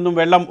ഇടുക്കിയിൽ നിന്നും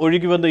വെള്ളം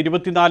ഒഴുകി വന്ന്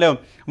 24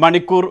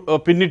 മണിക്കൂർ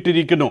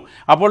പിന്നിട്ടിരിക്കുന്നു.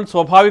 അപ്പോൾ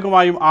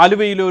സ്വാഭാവികമായും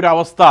ആലുവയിലെ ഒരു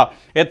അവസ്ഥ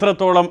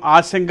എത്രത്തോളം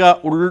ആശങ്ക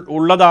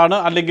ഉള്ളതാണ്,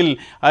 അല്ലെങ്കിൽ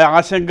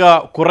ആശങ്ക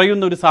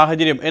കുറയുന്ന ഒരു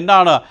സാഹചര്യം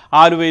എന്താണ്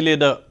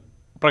ആലുവയിലേത്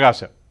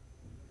പ്രകാശ്?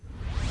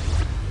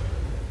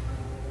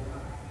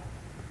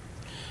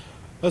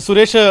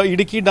 സുരേഷ്,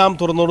 ഇടുക്കി ഡാം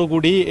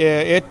തുറന്നതോടുകൂടി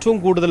ഏറ്റവും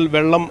കൂടുതൽ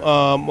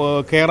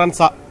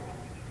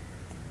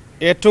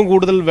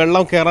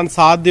വെള്ളം കയറാൻ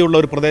സാധ്യതയുള്ള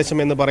ഒരു പ്രദേശം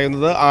എന്ന്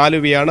പറയുന്നത്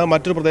ആലുവയാണ്.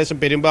 മറ്റൊരു പ്രദേശം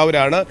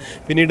പെരുമ്പാവൂരാണ്.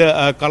 പിന്നീട്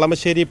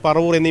കളമശ്ശേരി,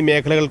 പറവൂർ എന്നീ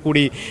മേഖലകൾ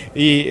കൂടി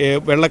ഈ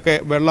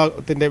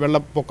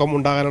വെള്ളപ്പൊക്കം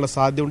ഉണ്ടാകാനുള്ള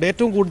സാധ്യതയുണ്ട്.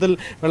 ഏറ്റവും കൂടുതൽ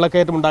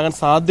വെള്ളക്കയറ്റം ഉണ്ടാകാൻ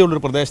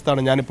സാധ്യതയുള്ളൊരു പ്രദേശത്താണ്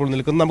ഞാനിപ്പോൾ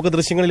നിൽക്കുന്നത്. നമുക്ക്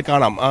ദൃശ്യങ്ങളിൽ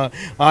കാണാം,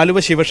 ആലുവ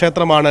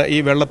ശിവക്ഷേത്രമാണ് ഈ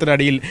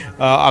വെള്ളത്തിനടിയിൽ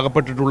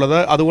അകപ്പെട്ടിട്ടുള്ളത്.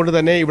 അതുകൊണ്ട്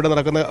തന്നെ ഇവിടെ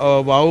നടക്കുന്ന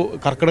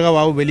കർക്കിടക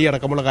വാവ് ബലി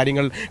അടക്കമുള്ള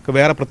കാര്യങ്ങൾക്ക്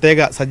വേറെ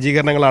പ്രത്യേക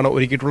സജ്ജീകരണങ്ങളാണ്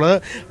ഒരുക്കിയിട്ടുള്ളത്.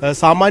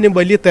 സാമാന്യം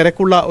വലിയ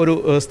തിരക്കുള്ള ഒരു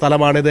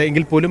സ്ഥലമാണിത്.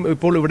 എങ്കിൽ പോലും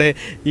ഇപ്പോൾ ഇവിടെ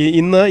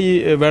ഇന്ന് ഈ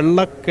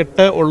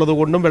വെള്ളക്കെട്ട്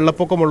ഉള്ളതുകൊണ്ടും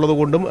വെള്ളപ്പൊക്കം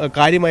ഉള്ളതുകൊണ്ടും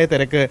കാര്യമായ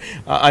തിരക്ക്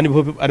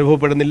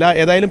അനുഭവപ്പെടുന്നില്ല.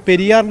 ഏതായാലും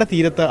പെരിയാറിന്റെ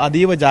തീരത്ത്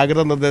അതീവ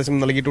ജാഗ്രതാ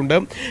നിർദ്ദേശം നൽകിയിട്ടുണ്ട്.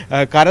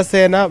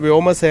 കരസേന,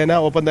 വ്യോമസേന,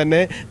 ഒപ്പം തന്നെ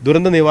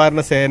ദുരന്ത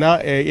നിവാരണ സേന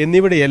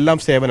എന്നിവയുടെ എല്ലാം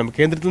സേവനം,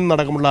 കേന്ദ്രത്തിൽ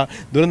നിന്നടക്കമുള്ള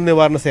ദുരന്ത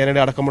നിവാരണ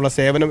സേനയുടെ അടക്കമുള്ള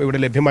സേവനം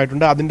ഇവിടെ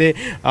ലഭ്യമായിട്ടുണ്ട്.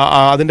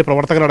 അതിന്റെ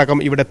പ്രവർത്തകരടക്കം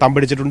ഇവിടെ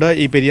തമ്പടിച്ചിട്ടുണ്ട്.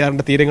 ഈ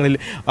പെരിയാറിന്റെ തീരങ്ങളിൽ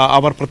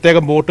അവർ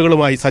പ്രത്യേകം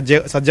ബോട്ടുകളുമായി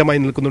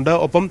സജ്ജമായി നിൽക്കുന്നുണ്ട്.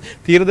 ഒപ്പം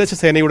തീരദേശ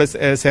സേനയുടെ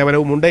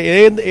സേവനവുമുണ്ട്.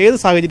 ഏത്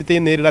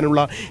സാഹചര്യത്തെയും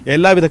നേരിടാനുള്ള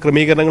എല്ലാവിധ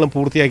ക്രമീകരണങ്ങളും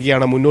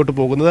പൂർത്തിയാക്കിയാണ് മുന്നോട്ട്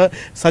പോകുന്നത്.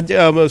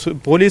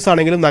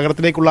 പോലീസാണെങ്കിലും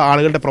നഗരത്തിലേക്കുള്ള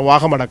ആളുകളുടെ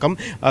പ്രവാഹമടക്കം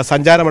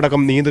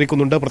സഞ്ചാരമടക്കം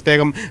നിയന്ത്രിക്കുന്നുണ്ട്.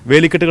 പ്രത്യേകം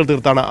വേലിക്കെട്ടുകൾ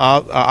തീർത്താണ്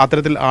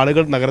അത്തരത്തിൽ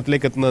ആളുകൾ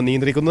നഗരത്തിലേക്ക് എത്തുന്നത്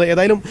നിയന്ത്രിക്കുന്നത്.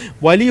 ഏതായാലും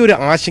വലിയൊരു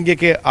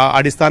ആശങ്കയ്ക്ക്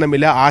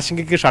അടിസ്ഥാനമില്ല.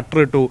 ആശങ്കയ്ക്ക് ഷട്ടർ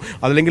ഇട്ടു,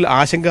 അതല്ലെങ്കിൽ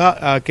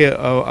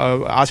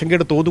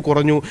ആശങ്കയുടെ തോത്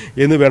കുറഞ്ഞു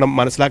എന്ന് വേണം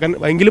മനസ്സിലാക്കാൻ.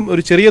 എങ്കിലും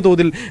ഒരു ചെറിയ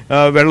തോതിൽ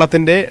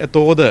വെള്ളത്തിൻ്റെ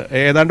തോത്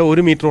ഏതാണ്ട്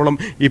 1 മീറ്ററോളം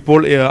ഇപ്പോൾ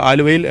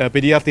ആലുവയിൽ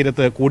പെരിയാർ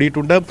തീരത്ത്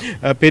കൂടിയിട്ടുണ്ട്.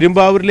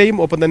 പെരുമ്പാവൂരിലെയും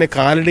ഒപ്പം തന്നെ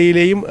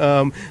കാലടിയിലെയും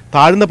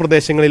താഴ്ന്ന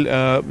പ്രദേശങ്ങളിൽ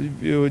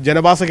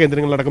ജനവാസ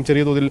കേന്ദ്രങ്ങളിലടക്കം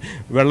ചെറിയ തോതിൽ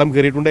വെള്ളം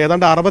കയറിയിട്ടുണ്ട്.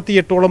 ഏതാണ്ട്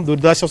 68ഓളം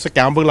ദുരിതാശ്വാസ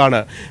ക്യാമ്പുകളാണ്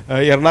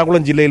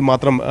എറണാകുളം ജില്ലയിൽ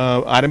മാത്രം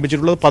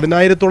ആരംഭിച്ചിട്ടുള്ളത്.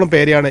 10,000-ഓളം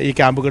പേരെയാണ് ഈ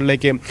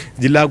ക്യാമ്പുകളിലേക്ക്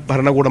ജില്ലാ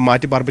ഭരണകൂടം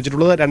മാറ്റി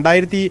പാർപ്പിച്ചിട്ടുള്ളത്.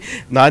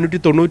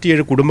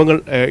 2497 കുടുംബങ്ങൾ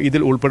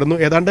ഇതിൽ ഉൾപ്പെടുന്നു.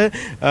 ഏതാണ്ട്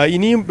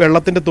ഇനിയും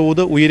വെള്ളത്തിൻ്റെ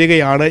തോത്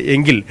ഉയരുകയാണ്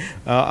എങ്കിൽ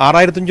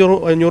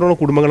 6500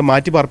 കുടുംബങ്ങൾ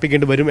മാറ്റി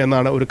പാർപ്പിക്കേണ്ടി വരും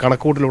എന്നാണ് ഒരു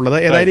കണക്കൂട്ടലുള്ളത്.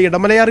 ഏതായാലും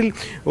ഇടമലയാറിൽ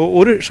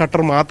ഒരു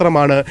ഷട്ടർ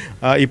മാത്രമാണ്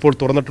ഇപ്പോൾ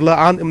തുറന്നിട്ടുള്ളത്.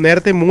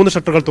 നേരത്തെ 3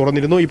 ഷട്ടറുകൾ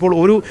തുറന്നിരുന്നു. ഇപ്പോൾ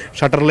ഒരു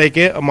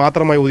ഷട്ടറിലേക്ക്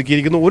മാത്രമായി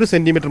ഒതുക്കിയിരിക്കുന്നു. 1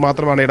 സെന്റിമീറ്റർ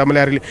മാത്രമാണ്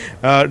ഇടമലയാറിൽ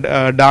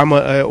ഡാം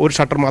ഒരു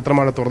ഷട്ടർ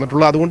മാത്രമാണ്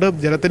തുറന്നിട്ടുള്ളത്. അതുകൊണ്ട്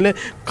ജലത്തിന്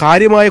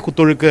കാര്യമായ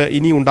കുത്തൊഴുക്ക്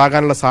ഇനി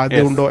ഉണ്ടാകാനുള്ള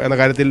സാധ്യതയുണ്ടോ എന്ന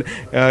കാര്യത്തിൽ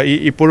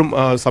ഇപ്പോഴും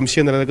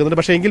സംശയം നിലനിൽക്കുന്നുണ്ട്.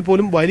 പക്ഷേ എങ്കിൽ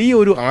പോലും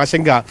വലിയൊരു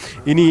ആശങ്ക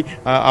ഇനി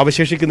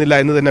അവശേഷിക്കുന്നില്ല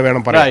എന്ന് തന്നെ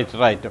വേണം പറയാൻ.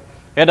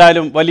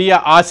 ഏതായാലും വലിയ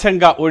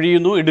ആശങ്ക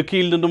ഒഴിയുന്നു.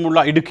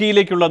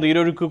 ഇടുക്കിയിലേക്കുള്ള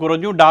നീരൊഴുക്ക്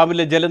കുറഞ്ഞു.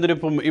 ഡാമിലെ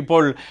ജലനിരപ്പും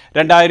ഇപ്പോൾ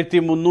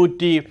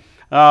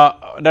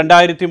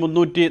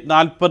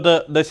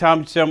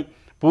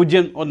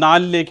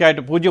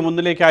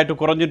 2340.04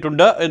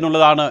 കുറഞ്ഞിട്ടുണ്ട്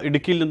എന്നുള്ളതാണ്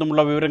ഇടുക്കിയിൽ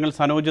നിന്നുമുള്ള വിവരങ്ങൾ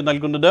സനോജ്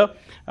നൽകുന്നത്.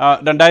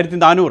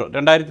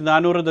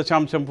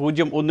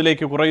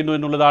 2400.01 കുറയുന്നു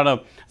എന്നുള്ളതാണ്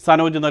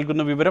സനോജ്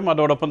നൽകുന്ന വിവരം.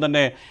 അതോടൊപ്പം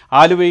തന്നെ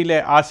ആലുവയിലെ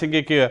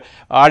ആശങ്കയ്ക്ക്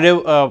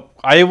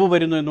അയവ്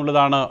വരുന്നു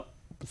എന്നുള്ളതാണ്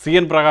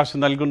CN പ്രകാശ്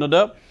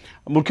നൽകുന്നത്.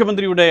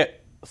 മുഖ്യമന്ത്രിയുടെ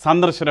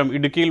സന്ദർശനം,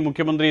 ഇടുക്കിയിൽ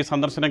മുഖ്യമന്ത്രി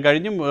സന്ദർശനം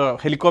കഴിഞ്ഞും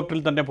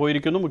ഹെലികോപ്റ്ററിൽ തന്നെ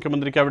പോയിരിക്കുന്നു.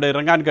 മുഖ്യമന്ത്രിക്ക് അവിടെ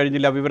ഇറങ്ങാൻ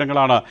കഴിഞ്ഞില്ല.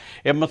 വിവരങ്ങളാണ്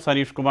MS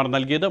അനീഷ് കുമാർ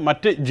നൽകിയത്.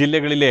 മറ്റ്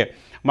ജില്ലകളിലെ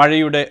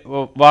മഴയുടെ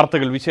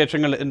വാർത്തകൾ,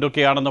 വിശേഷങ്ങൾ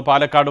എന്തൊക്കെയാണെന്ന്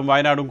പാലക്കാടും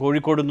വയനാടും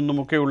കോഴിക്കോടും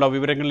നിന്നുമൊക്കെയുള്ള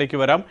വിവരങ്ങളിലേക്ക്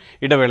വരാം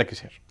ഇടവേളയ്ക്ക്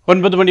ശേഷം.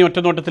 9 മണി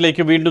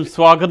ഒറ്റനോട്ടത്തിലേക്ക് വീണ്ടും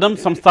സ്വാഗതം.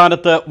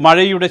 സംസ്ഥാനത്ത്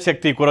മഴയുടെ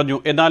ശക്തി കുറഞ്ഞു.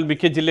 എന്നാൽ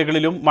മിക്ക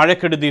ജില്ലകളിലും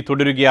മഴക്കെടുതി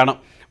തുടരുകയാണ്.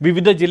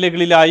 വിവിധ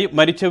ജില്ലകളിലായി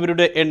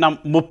മരിച്ചവരുടെ എണ്ണം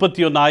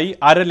 31ആയി.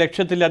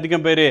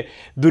 500,000-ലധികം പേരെ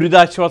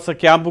ദുരിതാശ്വാസ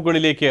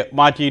ക്യാമ്പുകളിലേക്ക്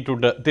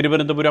മാറ്റിയിട്ടുണ്ട്.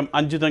 തിരുവനന്തപുരം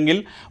അഞ്ചുതെങ്ങിൽ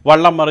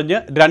വള്ളം മറിഞ്ഞ്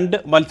 2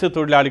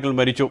 മത്സ്യത്തൊഴിലാളികൾ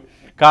മരിച്ചു.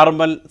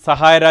 കാർമൽ,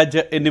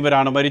 സഹായരാജ്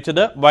എന്നിവരാണ്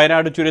മരിച്ചത്.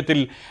 വയനാട് ചുരത്തിൽ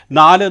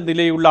 4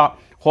 നിലയുള്ള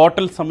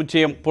ഹോട്ടൽ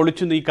സമുച്ചയം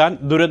പൊളിച്ചു നീക്കാൻ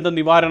ദുരന്ത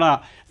നിവാരണ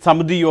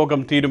സമിതി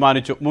യോഗം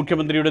തീരുമാനിച്ചു.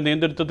 മുഖ്യമന്ത്രിയുടെ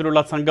നേതൃത്വത്തിലുള്ള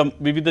സംഘം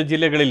വിവിധ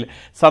ജില്ലകളിൽ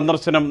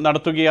സന്ദർശനം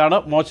നടത്തുകയാണ്.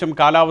 മോശം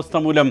കാലാവസ്ഥ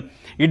മൂലം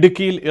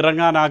ഇടുക്കിയിൽ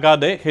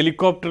ഇറങ്ങാനാകാതെ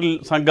ഹെലികോപ്റ്ററിൽ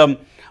സംഘം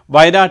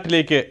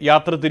വയനാട്ടിലേക്ക്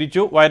യാത്ര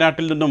തിരിച്ചു.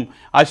 വയനാട്ടിൽ നിന്നും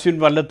അശ്വിൻ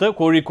വല്ലത്ത്,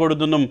 കോഴിക്കോട്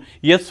നിന്നും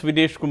S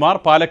വിനേഷ് കുമാർ,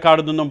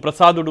 പാലക്കാട് നിന്നും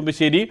പ്രസാദ്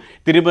ഉടുമ്പശ്ശേരി,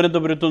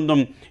 തിരുവനന്തപുരത്തു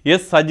നിന്നും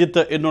S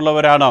സജിത്ത്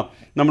എന്നുള്ളവരാണ്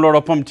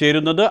നമ്മളോടൊപ്പം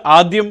ചേരുന്നത്.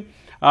 ആദ്യം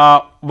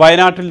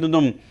വയനാട്ടിൽ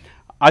നിന്നും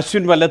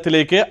അശ്വിൻ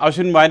വല്ലത്തിലേക്ക്.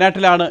 അശ്വിൻ,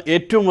 വയനാട്ടിലാണ്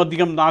ഏറ്റവും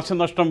അധികം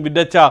നാശനഷ്ടം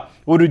വിതച്ച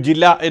ഒരു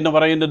ജില്ല എന്ന്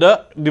പറയുന്നത്.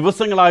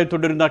 ദിവസങ്ങളായി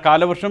തുടരുന്ന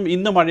കാലവർഷം,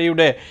 ഇന്ന്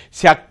മഴയുടെ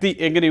ശക്തി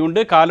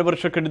എങ്ങനെയുണ്ട്?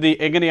 കാലവർഷക്കെടുതി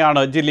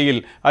എങ്ങനെയാണ് ജില്ലയിൽ?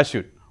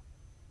 അശ്വിൻ.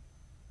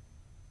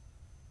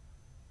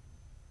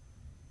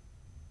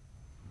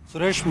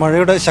 സുരേഷ്,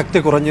 മഴയുടെ ശക്തി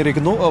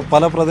കുറഞ്ഞിരിക്കുന്നു.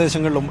 പല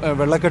പ്രദേശങ്ങളിലും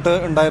വെള്ളക്കെട്ട്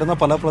ഉണ്ടായിരുന്ന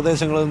പല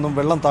പ്രദേശങ്ങളിൽ നിന്നും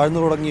വെള്ളം താഴ്ന്നു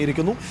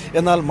തുടങ്ങിയിരിക്കുന്നു.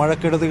 എന്നാൽ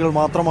മഴക്കെടുതികൾ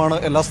മാത്രമാണ്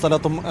എല്ലാ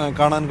സ്ഥലത്തും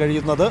കാണാൻ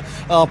കഴിയുന്നത്.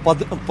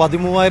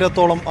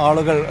 13,000-ഓളം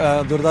ആളുകൾ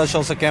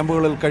ദുരിതാശ്വാസ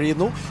ക്യാമ്പുകളിൽ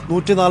കഴിയുന്നു.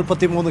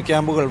 143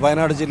 ക്യാമ്പുകൾ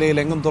വയനാട് ജില്ലയിൽ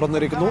എങ്ങും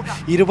തുറന്നിരിക്കുന്നു.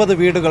 20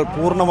 വീടുകൾ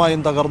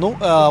പൂർണ്ണമായും തകർന്നു.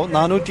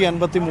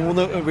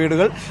 453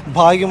 വീടുകൾ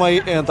ഭാഗികമായി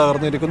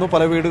തകർന്നിരിക്കുന്നു.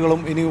 പല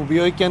വീടുകളും ഇനി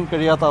ഉപയോഗിക്കാൻ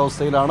കഴിയാത്ത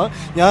അവസ്ഥയിലാണ്.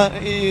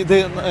 ഇത്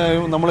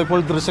നമ്മളിപ്പോൾ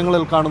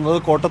ദൃശ്യങ്ങളിൽ കാണുന്നത്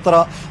കോട്ടത്തറ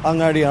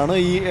അങ്ങാടിയാണ്.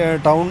 ഈ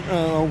ടൗൺ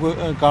നമുക്ക്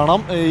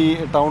കാണാം. ഈ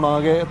ടൗൺ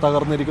ആകെ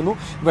തകർന്നിരിക്കുന്നു.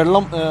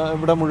 വെള്ളം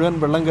ഇവിടെ മുഴുവൻ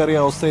വെള്ളം കയറിയ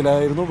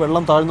അവസ്ഥയിലായിരുന്നു.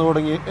 വെള്ളം താഴ്ന്നു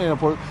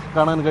തുടങ്ങിയപ്പോൾ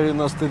കാണാൻ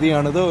കഴിയുന്ന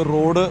സ്ഥിതിയാണിത്.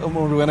 റോഡ്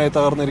മുഴുവനായി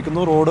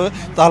തകർന്നിരിക്കുന്നു. റോഡ്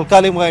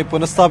താൽക്കാലികമായി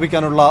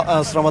പുനഃസ്ഥാപിക്കാനുള്ള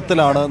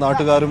ശ്രമത്തിലാണ്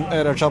നാട്ടുകാരും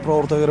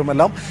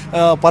രക്ഷാപ്രവർത്തകരുമെല്ലാം.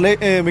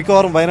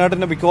 മിക്കവാറും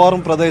വയനാട്ടിൻ്റെ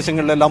മിക്കവാറും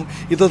പ്രദേശങ്ങളിലെല്ലാം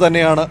ഇത്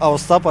തന്നെയാണ്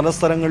അവസ്ഥ. പല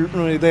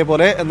സ്ഥലങ്ങളിലും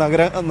ഇതേപോലെ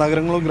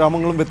നഗരങ്ങളും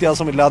ഗ്രാമങ്ങളും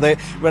വ്യത്യാസമില്ലാതെ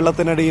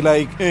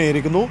വെള്ളത്തിനടിയിലായി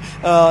ഇരിക്കുന്നു.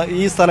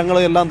 ഈ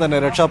സ്ഥലങ്ങളെല്ലാം തന്നെ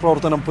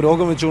രക്ഷാപ്രവർത്തനം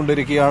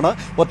പുരോഗമിച്ചുകൊണ്ടിരിക്കുകയാണ്.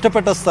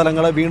 ഒറ്റപ്പെട്ട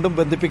സ്ഥലങ്ങളെ വീണ്ടും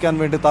ബന്ധിപ്പിക്കാൻ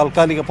വേണ്ടി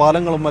താൽക്കാലിക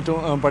പാലങ്ങളും മറ്റും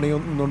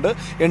പണിയുന്നുണ്ട്.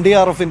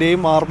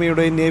 NDRFിൻ്റെയും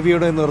ആർമിയുടെയും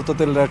നേവിയുടെയും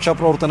നേതൃത്വത്തിൽ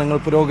രക്ഷാപ്രവർത്തനങ്ങൾ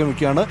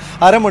പുരോഗമിക്കുകയാണ്.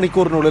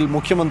 അരമണിക്കൂറിനുള്ളിൽ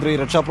മുഖ്യമന്ത്രി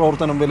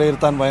രക്ഷാപ്രവർത്തനം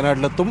വിലയിരുത്താൻ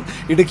വയനാട്ടിലെത്തും.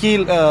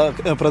 ഇടുക്കിയിൽ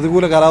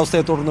പ്രതികൂല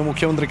കാലാവസ്ഥയെ തുടർന്ന്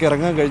മുഖ്യമന്ത്രിക്ക്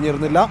ഇറങ്ങാൻ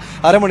കഴിഞ്ഞിരുന്നില്ല.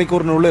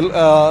 അരമണിക്കൂറിനുള്ളിൽ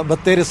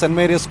ബത്തേരി സെന്റ്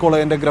മേരീസ്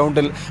കോളേജിന്റെ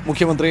ഗ്രൗണ്ടിൽ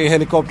മുഖ്യമന്ത്രി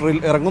ഹെലികോപ്റ്ററിൽ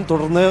ഇറങ്ങും.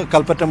 തുടർന്ന്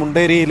കൽപ്പറ്റ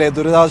മുണ്ടേരിയിലെ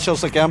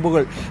ദുരിതാശ്വാസ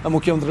ക്യാമ്പുകൾ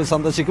മുഖ്യമന്ത്രി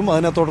സന്ദർശിക്കും.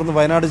 അതിനെ തുടർന്ന്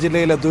വയനാട്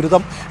ജില്ലയിലെ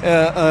ദുരിതം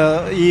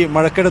ഈ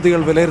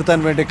മഴക്കെടുതികൾ വിലയിരുത്താൻ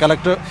വേണ്ടി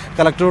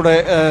കലക്ടറുടെ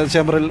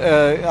ചേംബറിൽ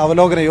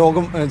അവലോകന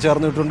യോഗം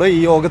ചേർന്നിട്ടുണ്ട്. ഈ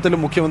യോഗത്തിൽ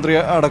മുഖ്യമന്ത്രി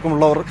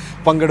അടക്കമുള്ളവർ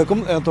പങ്കെടുക്കും.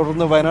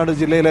 തുടർന്ന് വയനാട്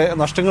ജില്ലയിലെ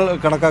നഷ്ടങ്ങൾ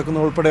കണക്കാക്കുന്ന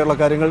ഉൾപ്പെടെയുള്ള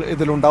കാര്യങ്ങൾ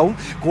ഇതിലുണ്ടാവും.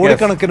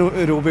 കോടിക്കണക്കിന്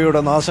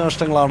രൂപയുടെ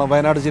നാശനഷ്ടങ്ങളാണ്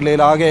വയനാട്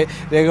ജില്ലയിൽ ആകെ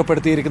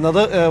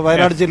രേഖപ്പെടുത്തിയിരിക്കുന്നത്.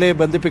 വയനാട് ജില്ലയെ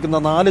ബന്ധിപ്പിക്കുന്ന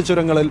 4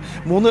 ചുരങ്ങളിൽ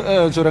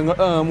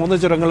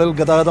 3 ചുരങ്ങളിൽ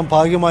ഗതാഗതം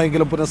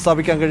ഭാഗികമായെങ്കിലും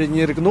പുനഃസ്ഥാപിക്കാൻ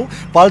കഴിഞ്ഞിരിക്കുന്നു.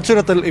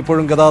 പാൽച്ചുരത്തിൽ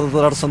ഇപ്പോഴും ഗതാഗത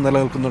തടസ്സം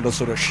നിലനിൽക്കുന്നുണ്ട്.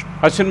 സുരേഷ്,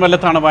 അശ്വിൻ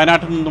വല്ലത്താണ്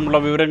വയനാട്ടിൽ നിന്നുമുള്ള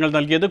വിവരങ്ങൾ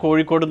നൽകിയത്.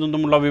 കോഴിക്കോട്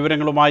നിന്നുമുള്ള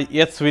വിവരങ്ങളുമായി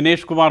എസ്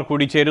വിനേഷ് കുമാർ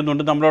കൂടി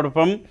ചേരുന്നുണ്ട്.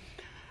 നമ്മളോടൊപ്പം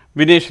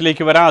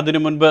വിനേഷിലേക്ക് വരാം. അതിനു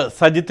മുൻപ്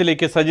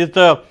സജിത്തിലേക്ക്.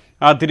 സജിത്ത്,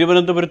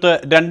 തിരുവനന്തപുരത്ത്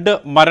 2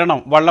 മരണം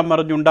വള്ളം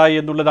മറിഞ്ഞുണ്ടായി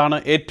എന്നുള്ളതാണ്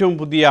ഏറ്റവും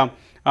പുതിയ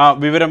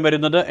വിവരം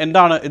വരുന്നത്.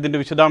 എന്താണ് ഇതിന്റെ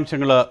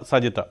വിശദാംശങ്ങൾ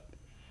സജിത്ത്?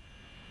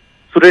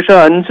 സുരേഷ്,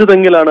 5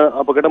 തെങ്ങിലാണ്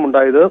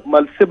അപകടമുണ്ടായത്.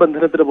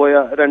 മത്സ്യബന്ധനത്തിന് പോയ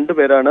 2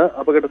 പേരാണ്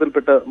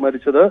അപകടത്തിൽപ്പെട്ട്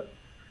മരിച്ചത്.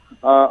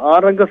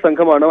 6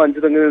 സംഘമാണ് 5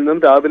 തെങ്ങിൽ നിന്നും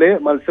രാവിലെ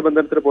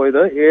മത്സ്യബന്ധനത്തിന്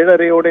പോയത്.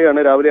 7:30യോടെയാണ്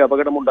രാവിലെ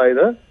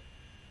അപകടമുണ്ടായത്.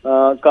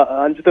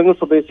 5 തെങ്ങ്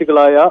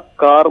സ്വദേശികളായ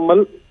കാർമൽ,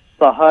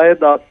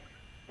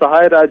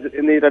 സഹായരാജ്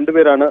എന്നീ 2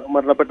 പേരാണ്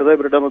മരണപ്പെട്ടത്.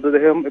 ഇവരുടെ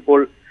മൃതദേഹം ഇപ്പോൾ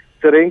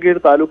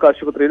ചിറയൻകീഴ് താലൂക്ക്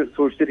ആശുപത്രിയിൽ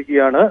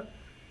സൂക്ഷിച്ചിരിക്കുകയാണ്.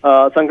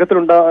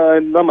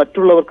 സംഘത്തിലുണ്ടായിരുന്ന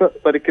മറ്റുള്ളവർക്ക്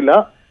പരിക്കില്ല.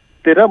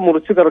 തിര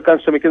മുറിച്ചു കറക്കാൻ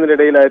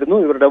ശ്രമിക്കുന്നതിനിടയിലായിരുന്നു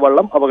ഇവരുടെ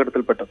വള്ളം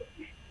അപകടത്തിൽപ്പെട്ടത്.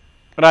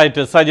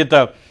 റൈറ്റ്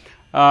സജിത്ത്.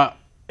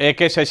 AK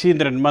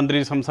ശശീന്ദ്രൻ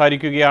മന്ത്രി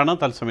സംസാരിക്കുകയാണ്.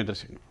 തത്സമയ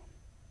ദൃശ്യങ്ങൾ.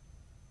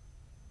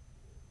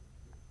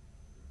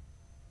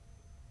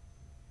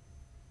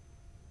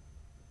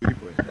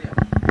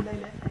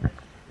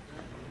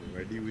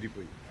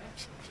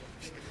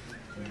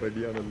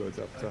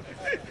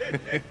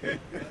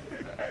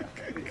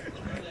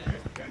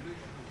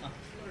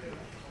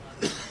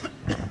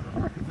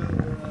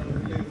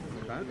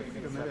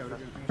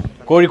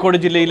 കോഴിക്കോട്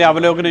ജില്ലയിലെ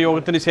അവലോകന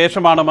യോഗത്തിന്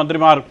ശേഷമാണ്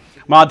മന്ത്രിമാർ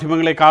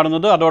മാധ്യമങ്ങളെ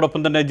കാണുന്നത്.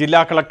 അതോടൊപ്പം തന്നെ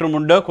ജില്ലാ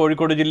കളക്ടറുമുണ്ട്.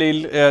 കോഴിക്കോട്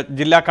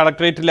ജില്ലാ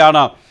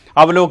കളക്ടറേറ്റിലാണ്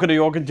അവലോകന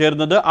യോഗം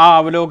ചേർന്നത്. ആ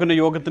അവലോകന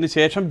യോഗത്തിന്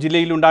ശേഷം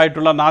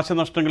ജില്ലയിലുണ്ടായിട്ടുള്ള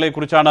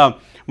നാശനഷ്ടങ്ങളെക്കുറിച്ചാണ്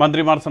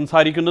മന്ത്രിമാർ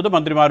സംസാരിക്കുന്നത്.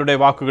 മന്ത്രിമാരുടെ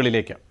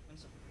വാക്കുകളിലേക്ക്.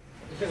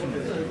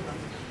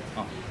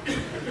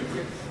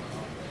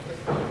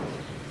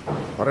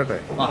 പറയട്ടെ,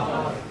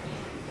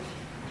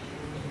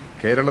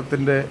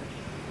 കേരളത്തിൻ്റെ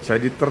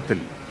ചരിത്രത്തിൽ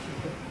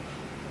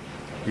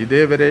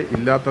ഇതേവരെ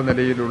ഇല്ലാത്ത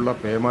നിലയിലുള്ള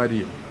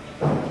പേമാരിയും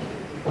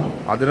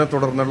അതിനെ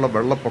തുടർന്നുള്ള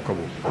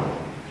വെള്ളപ്പൊക്കവും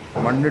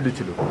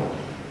മണ്ണിടിച്ചിലും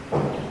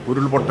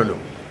ഉരുൾപൊട്ടലും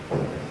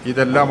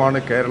ഇതെല്ലാമാണ്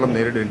കേരളം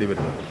നേരിടേണ്ടി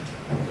വരുന്നത്.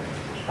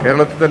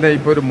 കേരളത്തിൽ തന്നെ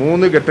ഇപ്പോൾ ഒരു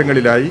 3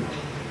 ഘട്ടങ്ങളിലായി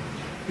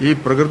ഈ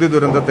പ്രകൃതി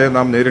ദുരന്തത്തെ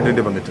നാം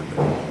നേരിടേണ്ടി വന്നിട്ടുണ്ട്.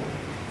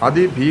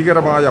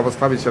 അതിഭീകരമായ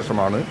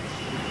അവസ്ഥാവിശേഷമാണ്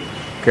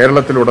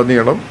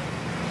കേരളത്തിലുടനീളം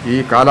ഈ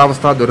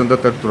കാലാവസ്ഥാ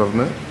ദുരന്തത്തെ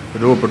തുടർന്ന്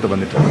രൂപപ്പെട്ടു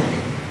വന്നിട്ടുണ്ട്.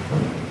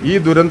 ഈ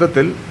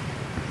ദുരന്തത്തിൽ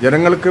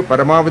ജനങ്ങൾക്ക്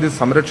പരമാവധി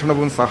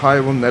സംരക്ഷണവും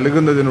സഹായവും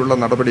നൽകുന്നതിനുള്ള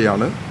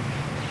നടപടിയാണ്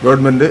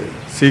ഗവൺമെൻറ്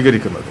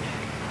സ്വീകരിക്കുന്നത്.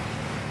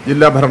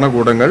 ജില്ലാ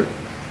ഭരണകൂടങ്ങൾ,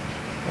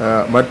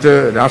 മറ്റ്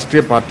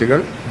രാഷ്ട്രീയ പാർട്ടികൾ,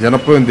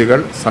 ജനപ്രതിനിധികൾ,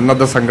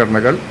 സന്നദ്ധ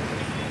സംഘടനകൾ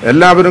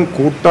എല്ലാവരും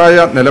കൂട്ടായ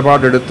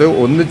നിലപാടെടുത്ത്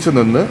ഒന്നിച്ചു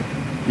നിന്ന്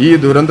ഈ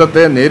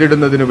ദുരന്തത്തെ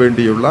നേരിടുന്നതിന്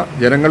വേണ്ടിയുള്ള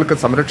ജനങ്ങൾക്ക്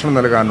സംരക്ഷണം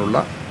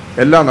നൽകാനുള്ള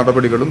എല്ലാ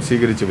നടപടികളും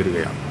സ്വീകരിച്ചു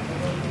വരികയാണ്.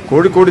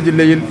 കോഴിക്കോട്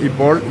ജില്ലയിൽ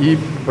ഇപ്പോൾ ഈ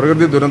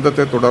പ്രകൃതി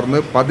ദുരന്തത്തെ തുടർന്ന്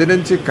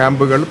 15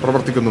 ക്യാമ്പുകൾ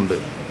പ്രവർത്തിക്കുന്നുണ്ട്.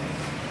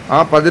 ആ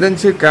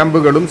 15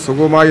 ക്യാമ്പുകളും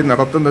സുഗമമായി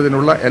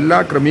നടത്തുന്നതിനുള്ള എല്ലാ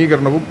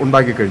ക്രമീകരണവും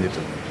ഉണ്ടാക്കി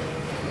കഴിഞ്ഞിട്ടുണ്ട്.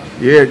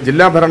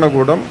 ജില്ലാ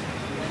ഭരണകൂടം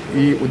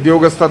ഈ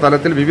ഉദ്യോഗസ്ഥ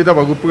തലത്തിൽ വിവിധ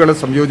വകുപ്പുകളെ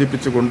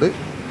സംയോജിപ്പിച്ചുകൊണ്ട്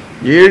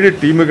 7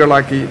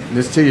 ടീമുകളാക്കി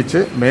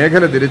നിശ്ചയിച്ച്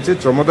മേഖല തിരിച്ച്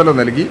ചുമതല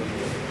നൽകി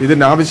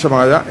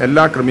ഇതിനാവശ്യമായ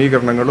എല്ലാ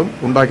ക്രമീകരണങ്ങളും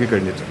ഉണ്ടാക്കി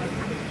കഴിഞ്ഞിട്ടുണ്ട്.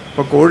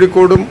 ഇപ്പോൾ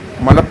കോഴിക്കോടും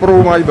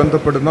മലപ്പുറവുമായി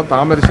ബന്ധപ്പെടുന്ന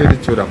താമരശ്ശേരി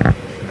ചുരം,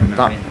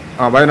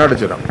 വയനാട്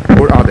ചുരം,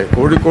 അതെ,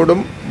 കോഴിക്കോടും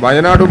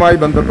വയനാടുമായി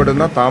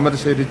ബന്ധപ്പെടുന്ന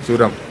താമരശ്ശേരി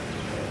ചുരം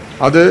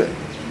അത്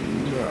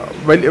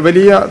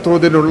വലിയ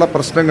തോതിലുള്ള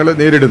പ്രശ്നങ്ങൾ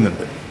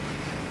നേരിടുന്നുണ്ട്.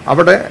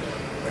 അവിടെ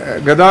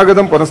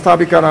ഗതാഗതം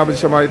പുനഃസ്ഥാപിക്കാൻ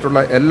ആവശ്യമായിട്ടുള്ള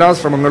എല്ലാ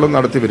ശ്രമങ്ങളും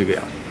നടത്തി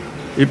വരികയാണ്.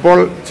 ഇപ്പോൾ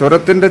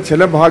ചുരത്തിൻ്റെ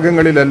ചില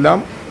ഭാഗങ്ങളിലെല്ലാം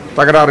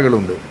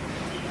തകരാറുകളുണ്ട്.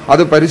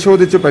 അത്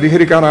പരിശോധിച്ച്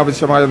പരിഹരിക്കാൻ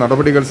ആവശ്യമായ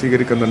നടപടികൾ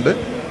സ്വീകരിക്കുന്നുണ്ട്.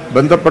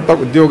 ബന്ധപ്പെട്ട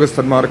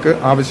ഉദ്യോഗസ്ഥന്മാർക്ക്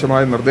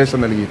ആവശ്യമായ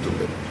നിർദ്ദേശം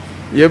നൽകിയിട്ടുണ്ട്.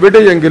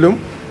 എവിടെയെങ്കിലും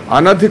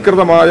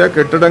അനധികൃതമായ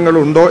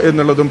കെട്ടിടങ്ങളുണ്ടോ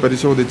എന്നുള്ളതും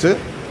പരിശോധിച്ച്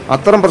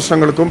അത്തരം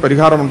പ്രശ്നങ്ങൾക്കും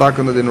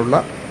പരിഹാരമുണ്ടാക്കുന്നതിനുള്ള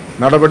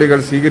നടപടികൾ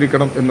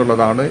സ്വീകരിക്കണം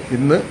എന്നുള്ളതാണ്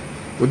ഇന്ന്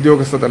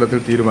ഉദ്യോഗസ്ഥ തലത്തിൽ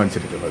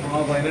തീരുമാനിച്ചിരിക്കുന്നത്.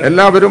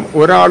 എല്ലാവരും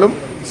ഒരാളും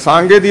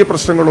സാങ്കേതിക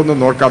പ്രശ്നങ്ങളൊന്നും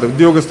നോക്കാതെ,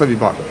 ഉദ്യോഗസ്ഥ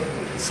വിഭാഗം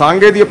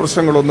സാങ്കേതിക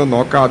പ്രശ്നങ്ങളൊന്നും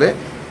നോക്കാതെ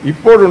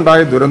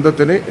ഇപ്പോഴുണ്ടായ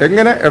ദുരന്തത്തിന്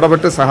എങ്ങനെ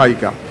ഇടപെട്ട്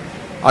സഹായിക്കാം,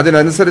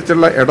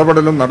 അതിനനുസരിച്ചുള്ള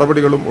ഇടപെടലും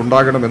നടപടികളും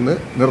ഉണ്ടാകണമെന്ന്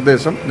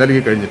നിർദ്ദേശം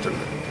നൽകി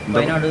കഴിഞ്ഞിട്ടുണ്ട്.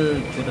 വയനാട്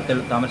ചുരത്തിൽ,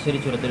 താമരശ്ശേരി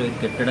ചുരത്തിൽ ഒരു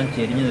കെട്ടിടം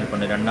ചെരിഞ്ഞു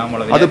നിൽപ്പുണ്ട്, 2ാം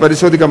വളവിൽ. അത്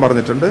പരിശോധിക്കാൻ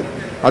പറഞ്ഞിട്ടുണ്ട്.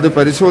 അത്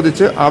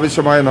പരിശോധിച്ച്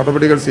ആവശ്യമായ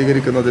നടപടികൾ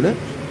സ്വീകരിക്കുന്നതിന്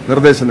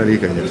നിർദ്ദേശം നൽകി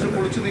കഴിഞ്ഞിട്ടുണ്ട്.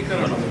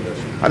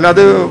 അല്ല,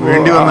 അത്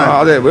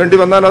വേണ്ടി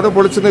വന്നാൽ അത്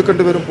പൊളിച്ചു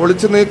നീക്കേണ്ടി വരും.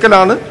 പൊളിച്ചു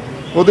നീക്കലാണ്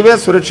പൊതുവെ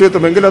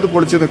സുരക്ഷിതത്വമെങ്കിൽ അത്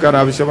പൊളിച്ചു നീക്കാൻ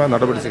ആവശ്യമായ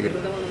നടപടി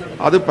സ്വീകരിക്കും.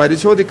 അത്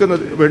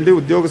പരിശോധിക്കുന്നതിന് വേണ്ടി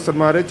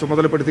ഉദ്യോഗസ്ഥന്മാരെ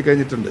ചുമതലപ്പെടുത്തി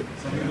കഴിഞ്ഞിട്ടുണ്ട്.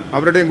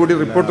 അവരുടെയും കൂടി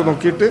റിപ്പോർട്ട്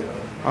നോക്കിയിട്ട്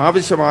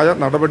ആവശ്യമായ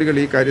നടപടികൾ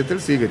ഈ കാര്യത്തിൽ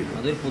സ്വീകരിക്കും.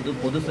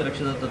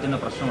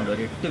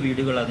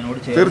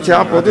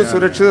 തീർച്ചയായും പൊതു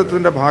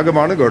സുരക്ഷിതത്വത്തിന്റെ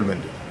ഭാഗമാണ്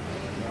ഗവൺമെന്റ്.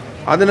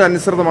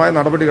 അതിനനുസൃതമായ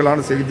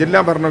നടപടികളാണ് ജില്ലാ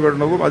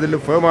ഭരണകൂടവും അതിൽ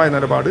ഫേമായ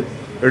നിലപാട്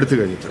എടുത്തു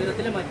കഴിഞ്ഞിട്ടുണ്ട്.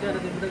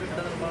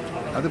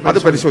 അത്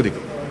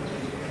പരിശോധിക്കും.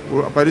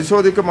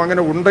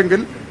 അങ്ങനെ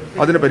ഉണ്ടെങ്കിൽ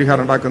അതിന്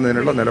പരിഹാരം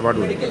ഉണ്ടാക്കുന്നതിനുള്ള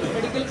നിലപാടുണ്ട്.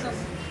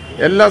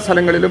 എല്ലാ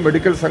സ്ഥലങ്ങളിലും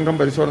മെഡിക്കൽ സംഘം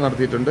പരിശോധന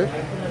നടത്തിയിട്ടുണ്ട്.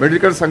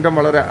 മെഡിക്കൽ സംഘം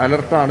വളരെ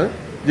അലർട്ടാണ്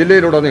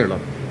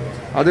ജില്ലയിലുടനീളം.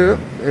 അത്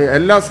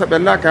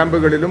എല്ലാ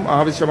ക്യാമ്പുകളിലും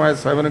ആവശ്യമായ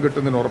സേവനം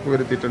കിട്ടുന്നതിന്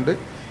ഉറപ്പുവരുത്തിയിട്ടുണ്ട്.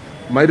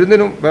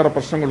 മരുന്നിനും വേറെ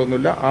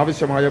പ്രശ്നങ്ങളൊന്നുമില്ല.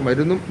 ആവശ്യമായ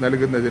മരുന്നും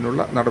നൽകുന്നതിനുള്ള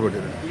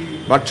നടപടികൾ,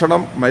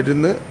 ഭക്ഷണം,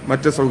 മരുന്ന്,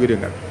 മറ്റ്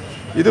സൗകര്യങ്ങൾ.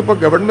 ഇതിപ്പോൾ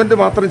ഗവൺമെൻറ്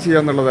മാത്രം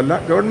ചെയ്യാന്നുള്ളതല്ല.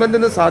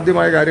 ഗവൺമെൻറ്റിന്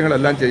സാധ്യമായ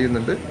കാര്യങ്ങളെല്ലാം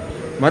ചെയ്യുന്നുണ്ട്.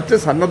 മറ്റ്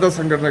സന്നദ്ധ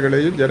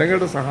സംഘടനകളെയും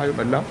ജനങ്ങളുടെ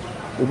സഹായമെല്ലാം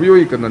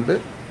ഉപയോഗിക്കുന്നുണ്ട്.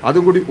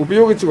 അതും കൂടി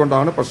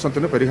ഉപയോഗിച്ചുകൊണ്ടാണ്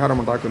പ്രശ്നത്തിന്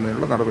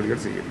പരിഹാരമുണ്ടാക്കുന്നതിനുള്ള നടപടികൾ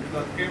സ്വീകരിക്കുന്നത്.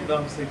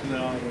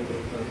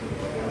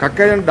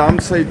 കക്കയം ഡാം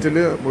സൈറ്റിൽ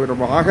ഒരു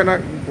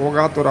വാഹനം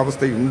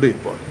പോകാത്തൊരവസ്ഥയുണ്ട്.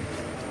 ഇപ്പോൾ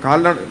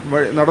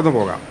നടന്നു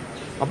പോകാം.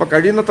 അപ്പോൾ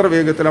കഴിയുന്നത്ര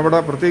വേഗത്തിൽ അവിടെ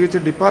പ്രത്യേകിച്ച്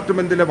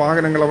ഡിപ്പാർട്ട്മെൻറ്റിലെ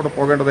വാഹനങ്ങൾ അവിടെ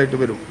പോകേണ്ടതായിട്ട്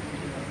വരും.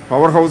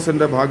 പവർ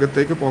ഹൗസിൻ്റെ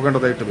ഭാഗത്തേക്ക്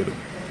പോകേണ്ടതായിട്ട് വരും.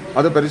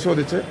 അത്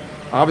പരിശോധിച്ച്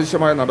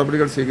ആവശ്യമായ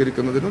നടപടികൾ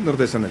സ്വീകരിക്കുന്നതിനും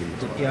നിർദ്ദേശം നൽകി.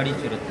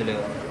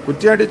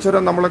 കുറ്റ്യാടി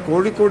ചുരം നമ്മളെ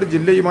കോഴിക്കോട്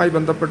ജില്ലയുമായി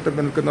ബന്ധപ്പെട്ട്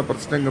നിൽക്കുന്ന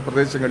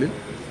പ്രദേശങ്ങളിൽ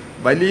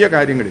വലിയ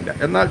കാര്യങ്ങളില്ല.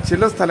 എന്നാൽ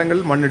ചില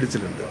സ്ഥലങ്ങളിൽ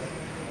മണ്ണിടിച്ചിലുണ്ട്.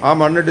 ആ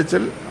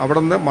മണ്ണിടിച്ചിൽ അവിടെ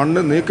നിന്ന്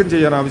മണ്ണ് നീക്കം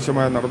ചെയ്യാൻ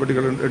ആവശ്യമായ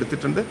നടപടികൾ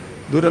എടുത്തിട്ടുണ്ട്.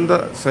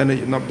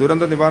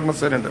 ദുരന്ത നിവാരണ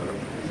സേന ഉണ്ടല്ലോ,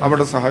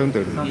 അവിടെ സഹായം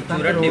തേടുന്നു.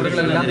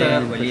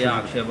 വലിയ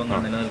ആക്ഷേപങ്ങൾ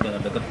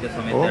നിലനിൽക്കുന്നുണ്ട്.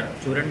 കൃത്യസമയത്ത്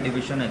ചുരൻ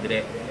ഡിവിഷനെതിരെ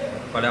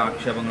പല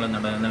ആക്ഷേപങ്ങളും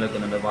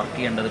നിലനിൽക്കുന്നുണ്ട്. വർക്ക്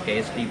ചെയ്യേണ്ടത്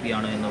KSTP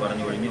ആണ് എന്ന്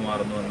പറഞ്ഞ് ഒഴിഞ്ഞു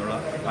മാറുന്നു എന്നുള്ള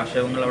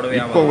ആക്ഷേപങ്ങൾ അവിടെ.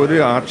 ഇപ്പോൾ ഒരു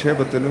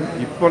ആക്ഷേപത്തിനും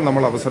ഇപ്പോൾ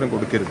നമ്മൾ അവസരം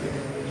കൊടുക്കരുത്.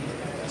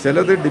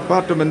 ചിലത്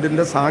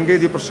ഡിപ്പാർട്ട്മെൻറ്റിൻ്റെ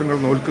സാങ്കേതിക പ്രശ്നങ്ങൾ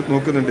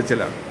നോക്കുന്നുണ്ട്.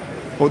 ചില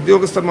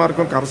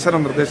ഉദ്യോഗസ്ഥന്മാർക്കും കർശന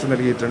നിർദ്ദേശം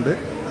നൽകിയിട്ടുണ്ട്.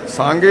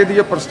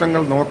 സാങ്കേതിക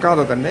പ്രശ്നങ്ങൾ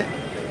നോക്കാതെ തന്നെ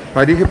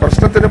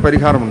പ്രശ്നത്തിന്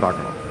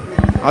പരിഹാരമുണ്ടാക്കണം.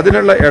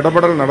 അതിനുള്ള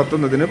ഇടപെടൽ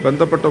നടത്തുന്നതിന്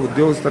ബന്ധപ്പെട്ട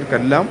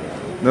ഉദ്യോഗസ്ഥർക്കെല്ലാം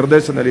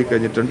നിർദ്ദേശം നൽകി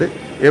കഴിഞ്ഞിട്ടുണ്ട്.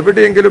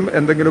 എവിടെയെങ്കിലും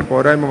എന്തെങ്കിലും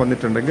പോരായ്മ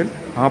വന്നിട്ടുണ്ടെങ്കിൽ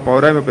ആ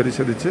പോരായ്മ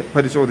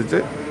പരിശോധിച്ച്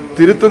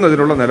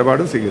തിരുത്തുന്നതിനുള്ള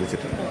നിലപാടും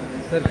സ്വീകരിച്ചിട്ടുണ്ട്.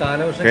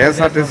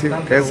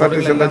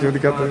 KSRTC എന്താ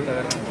ചോദിക്കാത്തത്?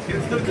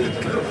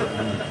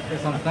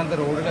 സംസ്ഥാനത്തെ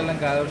റോഡുകളെല്ലാം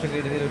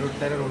കാലവർഷക്കെടുതിയിൽ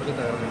ഒട്ടേറെ റോഡുകൾ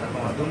തകർന്നിട്ടുണ്ട്.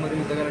 അപ്പോൾ അതും ഒരു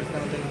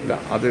യുദ്ധകാലസ്ഥാനത്തിൽ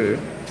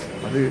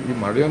അത് ഈ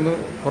മഴയൊന്ന്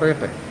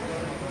കുറയട്ടെ.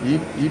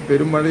 ഈ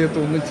പെരുമഴയത്ത്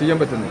ഒന്നും ചെയ്യാൻ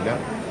പറ്റുന്നില്ല.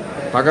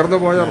 തകർന്നു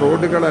പോയ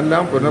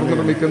റോഡുകളെല്ലാം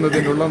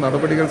പുനർനിർമ്മിക്കുന്നതിനുള്ള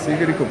നടപടികൾ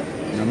സ്വീകരിക്കും.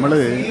 നമ്മൾ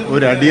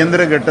ഒരു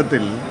അടിയന്തര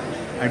ഘട്ടത്തിൽ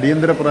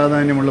അടിയന്തര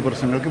പ്രാധാന്യമുള്ള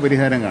പ്രശ്നങ്ങൾക്ക്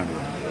പരിഹാരം കാണുക,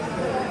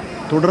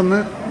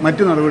 തുടർന്ന്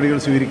മറ്റു നടപടികൾ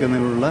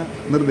സ്വീകരിക്കുന്നതിനുള്ള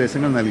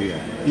നിർദ്ദേശങ്ങൾ നൽകുക.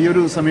 ഈ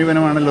ഒരു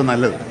സമീപനമാണല്ലോ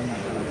നല്ലത്.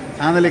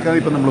 ആ നിലയ്ക്കാണ്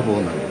ഇപ്പം നമ്മൾ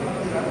പോകുന്നത്.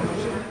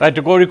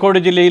 കോഴിക്കോട്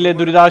ജില്ലയിലെ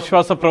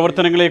ദുരിതാശ്വാസ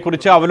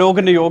പ്രവർത്തനങ്ങളെക്കുറിച്ച്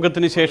അവലോകന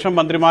യോഗത്തിന് ശേഷം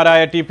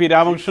മന്ത്രിമാരായ TP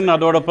രാമകൃഷ്ണൻ,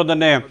 അതോടൊപ്പം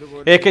തന്നെ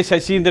AK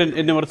ശശീന്ദ്രൻ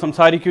എന്നിവർ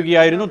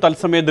സംസാരിക്കുകയായിരുന്നു.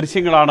 തത്സമയ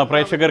ദൃശ്യങ്ങളാണ്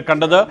പ്രേക്ഷകർ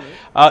കണ്ടത്.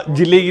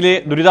 ജില്ലയിലെ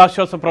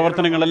ദുരിതാശ്വാസ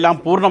പ്രവർത്തനങ്ങളെല്ലാം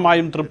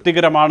പൂർണ്ണമായും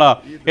തൃപ്തികരമാണ്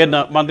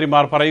എന്ന്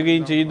മന്ത്രിമാർ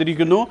പറയുകയും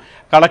ചെയ്തിരിക്കുന്നു.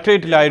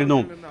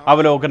 കളക്ടറേറ്റിലായിരുന്നു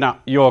അവലോകന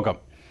യോഗം.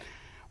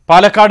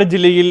 പാലക്കാട്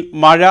ജില്ലയിൽ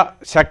മഴ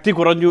ശക്തി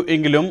കുറഞ്ഞു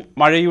എങ്കിലും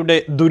മഴയുടെ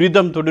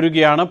ദുരിതം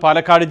തുടരുകയാണ്.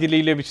 പാലക്കാട്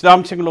ജില്ലയിലെ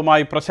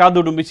വിശദാംശങ്ങളുമായി പ്രസാദ്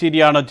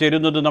ഉടുമ്പശ്ശേരിയാണ്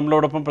ചേരുന്നത്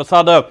നമ്മളോടൊപ്പം.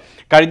 പ്രസാദ്,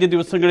 കഴിഞ്ഞ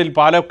ദിവസങ്ങളിൽ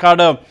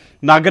പാലക്കാട്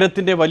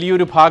നഗരത്തിൻ്റെ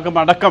വലിയൊരു ഭാഗം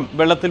അടക്കം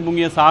വെള്ളത്തിൽ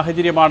മുങ്ങിയ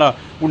സാഹചര്യമാണ്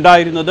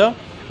ഉണ്ടായിരുന്നത്.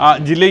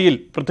 ജില്ലയിൽ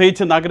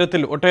പ്രത്യേകിച്ച്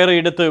നഗരത്തിൽ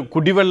ഒട്ടേറെയിടത്ത്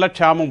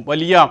കുടിവെള്ളക്ഷാമം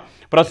വലിയ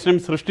പ്രശ്നം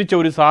സൃഷ്ടിച്ച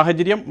ഒരു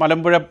സാഹചര്യം,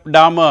 മലമ്പുഴ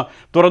ഡാം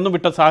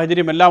തുറന്നുവിട്ട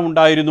സാഹചര്യമെല്ലാം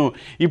ഉണ്ടായിരുന്നു.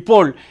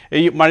 ഇപ്പോൾ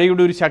ഈ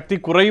മഴയുടെ ഒരു ശക്തി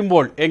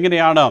കുറയുമ്പോൾ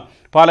എങ്ങനെയാണ്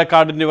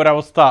പാലക്കാടിൻ്റെ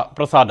ഒരവസ്ഥ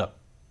പ്രസാദ്?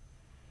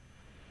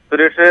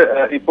 സുരേഷ്,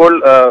 ഇപ്പോൾ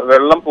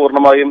വെള്ളം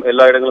പൂർണ്ണമായും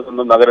എല്ലായിടങ്ങളിൽ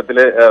നിന്നും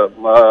നഗരത്തിലെ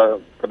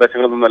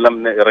പ്രദേശങ്ങളിൽ നിന്നെല്ലാം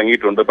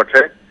ഇറങ്ങിയിട്ടുണ്ട്.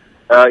 പക്ഷേ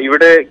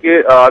ഇവിടേക്ക്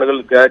ആളുകൾ,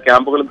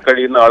 ക്യാമ്പുകളിൽ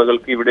കഴിയുന്ന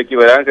ആളുകൾക്ക് ഇവിടേക്ക്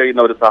വരാൻ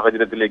കഴിയുന്ന ഒരു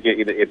സാഹചര്യത്തിലേക്ക്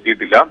ഇത്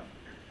എത്തിയിട്ടില്ല.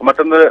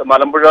 മറ്റൊന്ന്,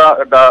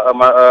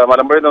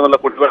 മലമ്പുഴയിൽ നിന്നുള്ള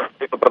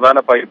കുടിവെള്ള പ്രധാന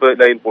പൈപ്പ്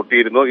ലൈൻ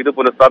പൊട്ടിയിരുന്നു. ഇത്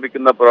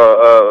പുനഃസ്ഥാപിക്കുന്ന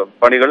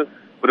പണികൾ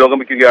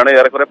പുരോഗമിക്കുകയാണ്.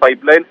 ഏറെക്കുറെ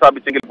പൈപ്പ് ലൈൻ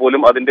സ്ഥാപിച്ചെങ്കിൽ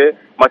പോലും അതിന്റെ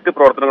മറ്റ്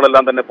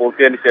പ്രവർത്തനങ്ങളെല്ലാം തന്നെ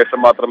പൂർത്തിയായതിനു ശേഷം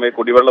മാത്രമേ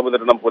കുടിവെള്ള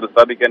വിതരണം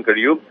പുനഃസ്ഥാപിക്കാൻ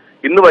കഴിയൂ.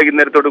 ഇന്ന്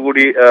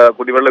വൈകുന്നേരത്തോടുകൂടി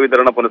കുടിവെള്ള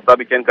വിതരണം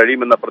പുനഃസ്ഥാപിക്കാൻ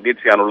കഴിയുമെന്ന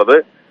പ്രതീക്ഷയാണുള്ളത്.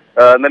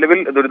 നിലവിൽ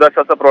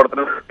ദുരിതാശ്വാസ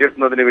പ്രവർത്തനം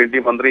നടത്തുന്നതിന് വേണ്ടി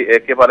മന്ത്രി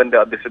AK ബാലന്റെ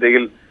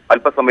അധ്യക്ഷതയിൽ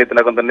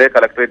അല്പസമയത്തിനകം തന്നെ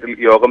കലക്ടറേറ്റിൽ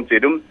യോഗം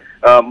ചേരും.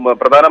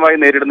 പ്രധാനമായി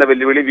നേരിടുന്ന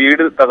വെല്ലുവിളി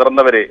വീട്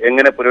തകർന്നവരെ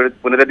എങ്ങനെ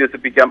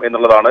പുനരധിവസിപ്പിക്കാം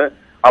എന്നുള്ളതാണ്.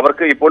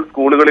 അവർക്ക് ഇപ്പോൾ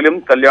സ്കൂളുകളിലും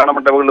കല്യാണ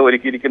മണ്ഡപങ്ങളിലും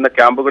ഒരുക്കിയിരിക്കുന്ന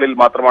ക്യാമ്പുകളിൽ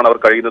മാത്രമാണ് അവർ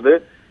കഴിയുന്നത്.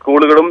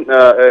 സ്കൂളുകളും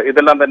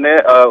ഇതെല്ലാം തന്നെ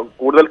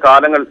കൂടുതൽ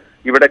കാലങ്ങൾ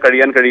ഇവിടെ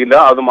കഴിയാൻ കഴിയില്ല,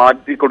 അത്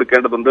മാറ്റി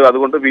കൊടുക്കേണ്ടതുണ്ട്.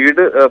 അതുകൊണ്ട്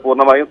വീട്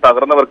പൂർണ്ണമായും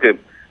തകർന്നവർക്ക്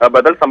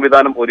ബദൽ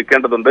സംവിധാനം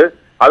ഒരുക്കേണ്ടതുണ്ട്.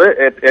 അത്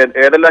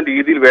ഏതെല്ലാം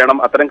രീതിയിൽ വേണം,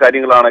 അത്തരം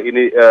കാര്യങ്ങളാണ്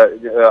ഇനി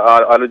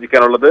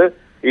ആലോചിക്കാനുള്ളത്.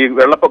 ഈ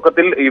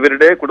വെള്ളപ്പൊക്കത്തിൽ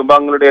ഇവരുടെ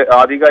കുടുംബാംഗങ്ങളുടെ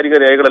ആധികാരിക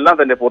രേഖകളെല്ലാം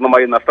തന്നെ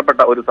പൂർണ്ണമായും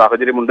നഷ്ടപ്പെട്ട ഒരു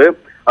സാഹചര്യമുണ്ട്.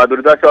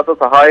 ദുരിതാശ്വാസ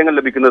സഹായങ്ങൾ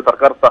ലഭിക്കുന്നത്,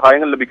 സർക്കാർ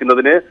സഹായങ്ങൾ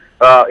ലഭിക്കുന്നതിന്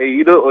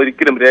ഇത്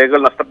ഒരിക്കലും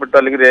രേഖകൾ നഷ്ടപ്പെട്ട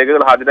അല്ലെങ്കിൽ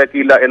രേഖകൾ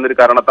ഹാജരാക്കിയില്ല എന്നൊരു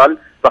കാരണത്താൽ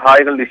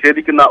സഹായങ്ങൾ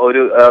നിഷേധിക്കുന്ന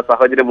ഒരു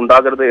സാഹചര്യം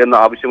ഉണ്ടാകരുത് എന്ന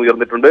ആവശ്യം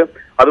ഉയർന്നിട്ടുണ്ട്.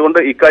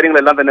 അതുകൊണ്ട്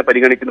ഇക്കാര്യങ്ങളെല്ലാം തന്നെ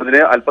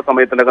പരിഗണിക്കുന്നതിന്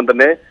അല്പസമയത്തിനകം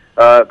തന്നെ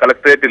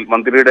കളക്ടറേറ്റിൽ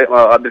മന്ത്രിയുടെ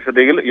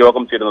അധ്യക്ഷതയിൽ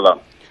യോഗം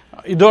ചേരുന്നതാണ്.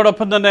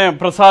 ഇതോടൊപ്പം തന്നെ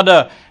പ്രസാദ്,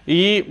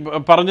 ഈ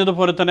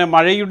പറഞ്ഞതുപോലെ തന്നെ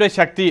മഴയുടെ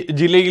ശക്തി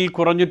ജില്ലയിൽ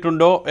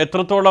കുറഞ്ഞിട്ടുണ്ടോ?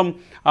 എത്രത്തോളം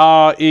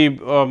ഈ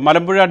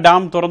മലമ്പുഴ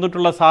ഡാം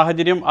തുറന്നിട്ടുള്ള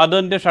സാഹചര്യം,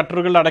 അതിൻ്റെ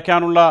ഷട്ടറുകൾ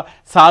അടയ്ക്കാനുള്ള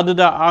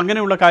സാധ്യത,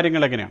 അങ്ങനെയുള്ള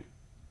കാര്യങ്ങൾ എങ്ങനെയാണ്?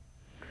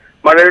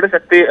 മഴയുടെ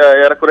ശക്തി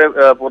ഏറെക്കുറെ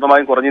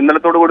പൂർണ്ണമായും കുറഞ്ഞു.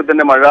 ഇന്നലത്തോടുകൂടി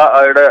തന്നെ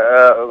മഴയുടെ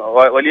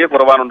വലിയ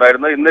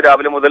കുറവാണുണ്ടായിരുന്നത്. ഇന്ന്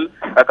രാവിലെ മുതൽ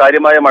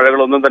കാര്യമായ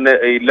മഴകളൊന്നും തന്നെ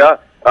ഇല്ല.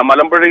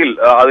 മലമ്പുഴയിൽ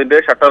അതിന്റെ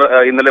ഷട്ടർ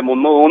ഇന്നലെ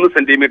 3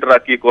 സെന്റിമീറ്റർ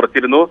ആക്കി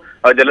കുറച്ചിരുന്നു.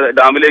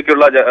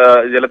 ഡാമിലേക്കുള്ള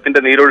ജലത്തിന്റെ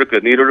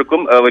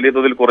നീരൊഴുക്കും വലിയ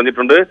തോതിൽ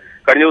കുറഞ്ഞിട്ടുണ്ട്.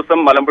 കഴിഞ്ഞ ദിവസം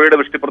മലമ്പുഴയുടെ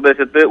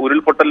വൃഷ്ടിപ്രദേശത്ത്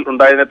ഉരുൾപൊട്ടൽ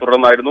ഉണ്ടായതിനെ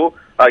തുടർന്നായിരുന്നു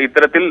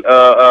ഇത്തരത്തിൽ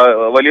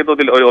വലിയ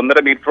തോതിൽ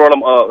 1.5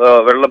 മീറ്ററോളം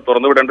വെള്ളം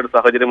തുറന്നുവിടേണ്ട ഒരു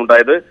സാഹചര്യം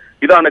ഉണ്ടായത്.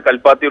 ഇതാണ്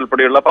കൽപ്പാത്തി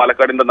ഉൾപ്പെടെയുള്ള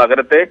പാലക്കാടിന്റെ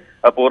നഗരത്തെ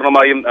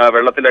പൂർണ്ണമായും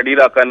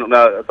വെള്ളത്തിലടിയിലാക്കാൻ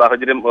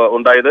സാഹചര്യം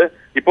ഉണ്ടായത്.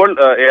 ഇപ്പോൾ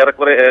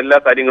ഏറെക്കുറെ എല്ലാ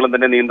കാര്യങ്ങളും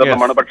തന്നെ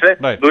നിയന്ത്രണമാണ്. പക്ഷേ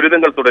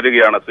ദുരിതങ്ങൾ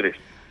തുടരുകയാണ്.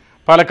 സുരേഷ്,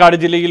 പാലക്കാട്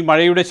ജില്ലയിൽ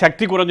മഴയുടെ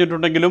ശക്തി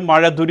കുറഞ്ഞിട്ടുണ്ടെങ്കിലും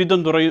മഴ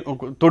ദുരിതം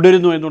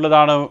തുടരുന്നു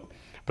എന്നുള്ളതാണ്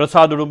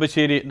പ്രസാദ്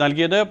ഉടുമ്പശ്ശേരി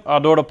നൽകിയത്.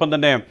 അതോടൊപ്പം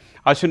തന്നെ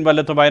അശ്വിൻ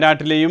വല്ലത്ത്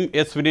വയനാട്ടിലെയും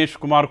എസ് വിനേഷ്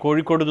കുമാർ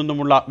കോഴിക്കോട്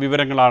നിന്നുമുള്ള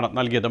വിവരങ്ങളാണ്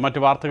നൽകിയത്. മറ്റു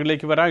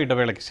വാർത്തകളിലേക്ക് വരാം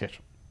ഇടവേളയ്ക്ക്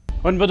ശേഷം.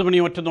 9 മണി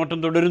ഒറ്റനോട്ടം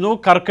തുടരുന്നു.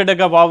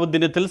 കർക്കിടക വാവ്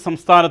ദിനത്തിൽ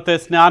സംസ്ഥാനത്തെ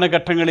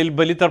സ്നാനഘട്ടങ്ങളിൽ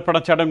ബലിതർപ്പണ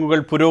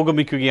ചടങ്ങുകൾ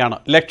പുരോഗമിക്കുകയാണ്.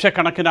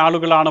 ലക്ഷക്കണക്കിന്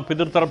ആളുകളാണ്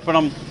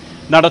പിതൃതർപ്പണം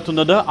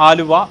നടത്തുന്നത്.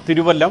 ആലുവ,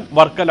 തിരുവല്ലം,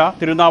 വർക്കല,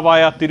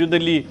 തിരുനാവായ,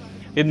 തിരുനെല്ലി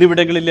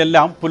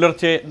എന്നിവിടങ്ങളിലെല്ലാം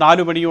പുലർച്ചെ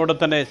 4 മണിയോടെ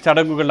തന്നെ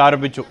ചടങ്ങുകൾ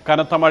ആരംഭിച്ചു.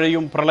 കനത്ത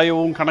മഴയും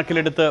പ്രളയവും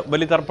കണക്കിലെടുത്ത്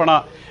ബലിതർപ്പണ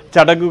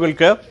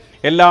ചടങ്ങുകൾക്ക്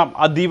എല്ലാം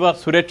അതീവ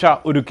സുരക്ഷ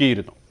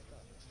ഒരുക്കിയിരുന്നു.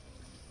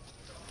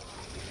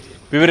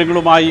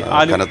 വിവരങ്ങളുമായി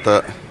കനത്ത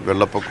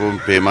വെള്ളപ്പൊക്കവും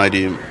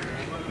പേമാരിയും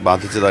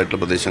ബാധിച്ചതായിട്ടുള്ള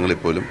പ്രദേശങ്ങളിൽ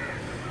പോലും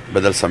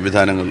ബദൽ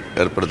സംവിധാനങ്ങൾ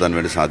ഏർപ്പെടുത്താൻ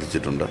വേണ്ടി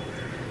സാധിച്ചിട്ടുണ്ട്.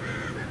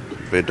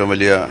 ഏറ്റവും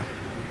വലിയ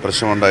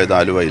പ്രശ്നമുണ്ടായത്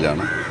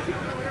ആലുവയിലാണ്.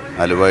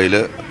 ആലുവയിൽ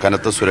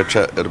കനത്ത സുരക്ഷ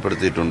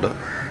ഏർപ്പെടുത്തിയിട്ടുണ്ട്.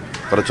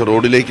 കുറച്ച്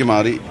റോഡിലേക്ക്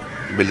മാറി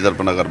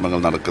ബലിതർപ്പണ കർമ്മങ്ങൾ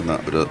നടക്കുന്ന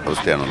ഒരു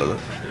അവസ്ഥയാണുള്ളത്.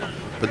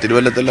 ഇപ്പോൾ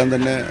തിരുവല്ലത്തെല്ലാം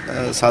തന്നെ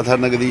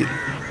സാധാരണഗതിയിൽ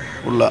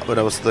ഉള്ള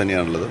ഒരവസ്ഥ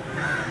തന്നെയാണുള്ളത്.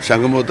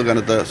 ശംഖുമുഖത്ത്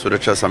കനത്ത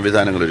സുരക്ഷാ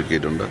സംവിധാനങ്ങൾ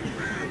ഒരുക്കിയിട്ടുണ്ട്.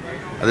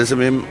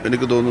 അതേസമയം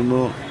എനിക്ക്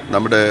തോന്നുന്നു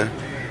നമ്മുടെ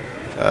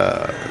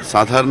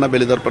സാധാരണ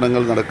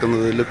ബലിതർപ്പണങ്ങൾ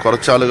നടക്കുന്നതിൽ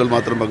കുറച്ചാളുകൾ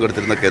മാത്രം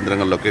പങ്കെടുത്തിരുന്ന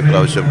കേന്ദ്രങ്ങളിലൊക്കെ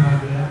ഇപ്രാവശ്യം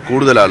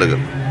കൂടുതൽ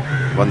ആളുകൾ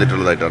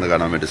വന്നിട്ടുള്ളതായിട്ടാണ്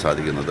കാണാൻ വേണ്ടി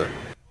സാധിക്കുന്നത്.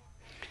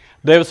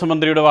 ദേവസ്വം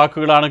മന്ത്രിയുടെ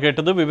വാക്കുകളാണ്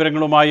കേട്ടത്.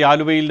 വിവരങ്ങളുമായി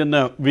ആലുവയിൽ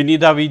നിന്ന്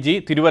വിനീത വി ജി,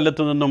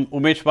 തിരുവല്ലത്ത് നിന്നും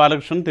ഉമേഷ്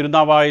ബാലകൃഷ്ണൻ,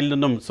 തിരുനാവായിൽ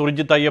നിന്നും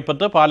സുർജിത്ത്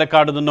അയ്യപ്പത്ത്,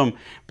 പാലക്കാട് നിന്നും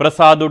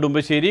പ്രസാദ്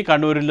ഉടുമ്പശ്ശേരി,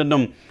 കണ്ണൂരിൽ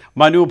നിന്നും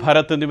മനു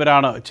ഭരത്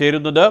എന്നിവരാണ്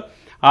ചേരുന്നത്.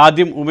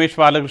 ആദ്യം ഉമേഷ്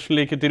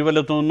ബാലകൃഷ്ണനിലേക്ക്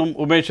തിരുവല്ലത്ത് നിന്നും.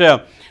 ഉമേഷ്,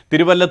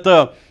 തിരുവല്ലത്ത്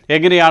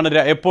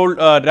എങ്ങനെയാണ് എപ്പോൾ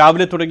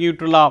രാവിലെ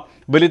തുടങ്ങിയിട്ടുള്ള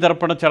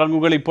ബലിതർപ്പണ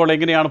ചടങ്ങുകൾ ഇപ്പോൾ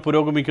എങ്ങനെയാണ്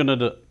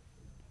പുരോഗമിക്കുന്നത്?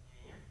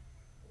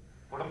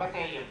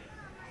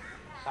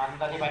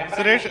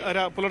 സുരേഷ്,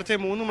 പുലർച്ചെ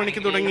 3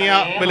 മണിക്ക് തുടങ്ങിയ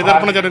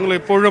ബലിതർപ്പണ ചടങ്ങുകൾ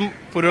ഇപ്പോഴും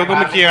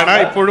പുരോഗമിക്കുകയാണ്.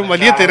 ഇപ്പോഴും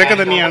വലിയ തിരക്ക്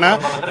തന്നെയാണ്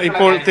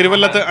ഇപ്പോൾ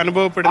തിരുവല്ലത്ത്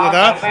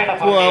അനുഭവപ്പെടുന്നത്.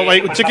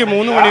 ഉച്ചയ്ക്ക്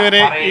 3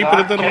 മണിവരെ ഈ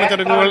ബലിതർപ്പണ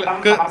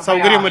ചടങ്ങുകൾക്ക്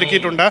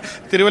സൗകര്യമൊരുക്കിയിട്ടുണ്ട്.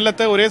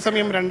 തിരുവല്ലത്ത് ഒരേ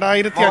സമയം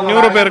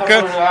 2500 പേർക്ക്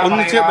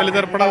ഒന്നിച്ച്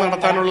ബലിതർപ്പണം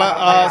നടത്താനുള്ള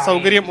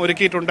സൗകര്യം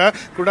ഒരുക്കിയിട്ടുണ്ട്.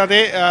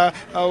 കൂടാതെ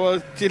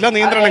ചില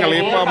നിയന്ത്രണങ്ങൾ,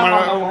 ഈ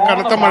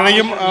കനത്ത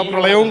മഴയും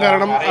പ്രളയവും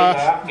കാരണം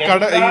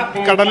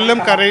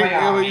കടലിലും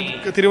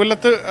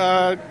തിരുവല്ലത്ത്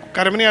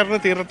കരമനയാറിന്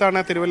തീരത്താണ്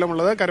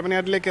തിരുവല്ലമുള്ളത്.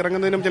 കരമനയാറിലേക്ക്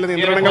ഇറങ്ങുന്നതിനും ചില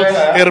നിയന്ത്രണങ്ങൾ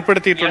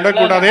ഏർപ്പെടുത്തിയിട്ടുണ്ട്.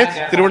 കൂടാതെ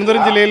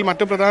തിരുവനന്തപുരം ജില്ലയിൽ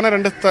മറ്റു പ്രധാന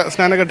 2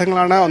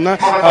 സ്നാനഘട്ടങ്ങളാണ്. ഒന്ന്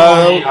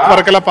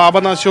വർക്കല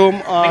പാപനാശവും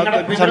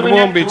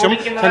ശംഖുമുഖം ബീച്ചും.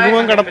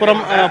 ശംഖുമുഖം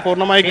കടപ്പുറം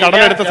പൂർണ്ണമായി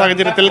കടലെടുത്ത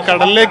സാഹചര്യത്തിൽ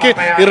കടലിലേക്ക്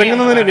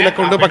ഇറങ്ങുന്നതിന്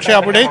വിലക്കുണ്ട്. പക്ഷേ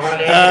അവിടെ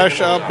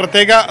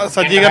പ്രത്യേക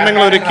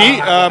സജ്ജീകരണങ്ങൾ ഒരുക്കി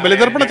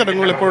ബലിതർപ്പണ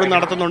ചടങ്ങുകൾ ഇപ്പോഴും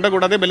നടത്തുന്നുണ്ട്.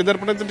 കൂടാതെ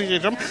ബലിതർപ്പണത്തിന്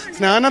ശേഷം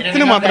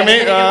സ്നാനത്തിന് മാത്രമേ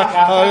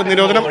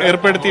നിരോധനം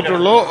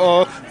ഏർപ്പെടുത്തിയിട്ടുള്ളൂ.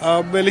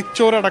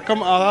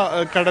 ബലിച്ചോറടക്കം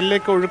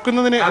കടലിലേക്ക്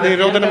ഒഴുക്കുന്നതിന്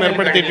നിരോധനം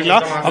ഏർപ്പെടുത്തിയിട്ടില്ല.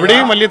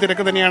 അവിടെയും വലിയ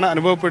തിരക്ക് തന്നെയാണ്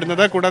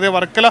അനുഭവപ്പെടുന്നത്. കൂടാതെ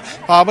വർക്കല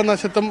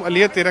പാപനാശത്തും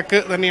വലിയ തിരക്ക്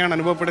തന്നെയാണ്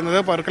അനുഭവപ്പെടുന്നത്.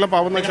 വർക്കല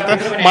പാപനാശത്ത്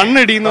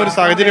മണ്ണിടിയുന്ന ഒരു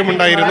സാഹചര്യം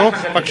ഉണ്ടായിരുന്നു.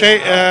 പക്ഷേ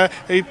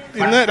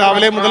ഇന്ന്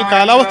രാവിലെ മുതൽ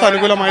കാലാവസ്ഥ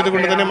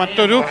അനുകൂലമായതുകൊണ്ട് തന്നെ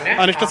മറ്റൊരു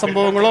അനിഷ്ട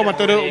സംഭവങ്ങളോ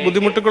മറ്റൊരു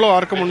ബുദ്ധിമുട്ടുകളോ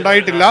ആർക്കും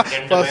ഉണ്ടായിട്ടില്ല.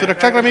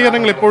 സുരക്ഷാ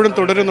ക്രമീകരണങ്ങൾ ഇപ്പോഴും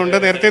തുടരുന്നുണ്ട്.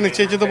 നേരത്തെ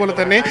നിശ്ചയിച്ചതുപോലെ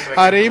തന്നെ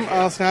ആരെയും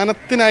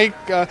സ്നാനത്തിനായി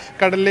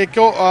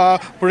കടലിലേക്കോ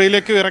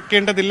പുഴയിലേക്കോ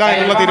ഇറക്കേണ്ടതില്ല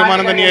എന്നുള്ള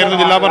തീരുമാനം തന്നെയായിരുന്നു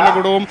ജില്ലാ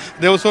ഭരണകൂടവും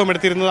ദേവസ്വവും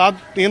എടുത്തിരുന്നത്. ആ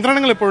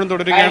നിയന്ത്രണങ്ങൾ ഇപ്പോഴും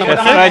തുടരുകയാണ്.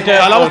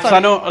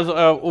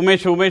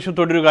 ഉമേഷ്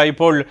തുടരുക.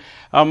 ഇപ്പോൾ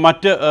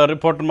മറ്റ്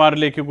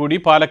റിപ്പോർട്ടർമാരിലേക്ക് കൂടി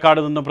പാലക്കാട്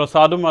നിന്ന്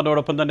പ്രസാദും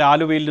അതോടൊപ്പം തന്നെ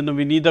ആലുവയിൽ നിന്ന്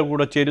വിനീത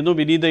കൂടെ ചേരുന്നു.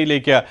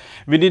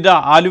 വിനീത,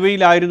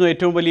 ആലുവയിലായിരുന്നു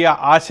ഏറ്റവും വലിയ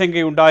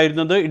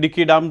ആശങ്കയുണ്ടായിരുന്നത്.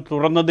 ഇടുക്കി ഡാം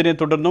തുറന്നതിനെ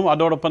തുടർന്നും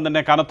അതോടൊപ്പം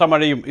തന്നെ കനത്ത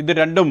മഴയും. ഇത്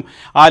രണ്ടും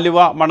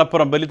ആലുവ,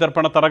 മണപ്പുറം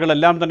ബലിതർപ്പണ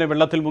തറകളെല്ലാം തന്നെ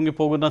വെള്ളത്തിൽ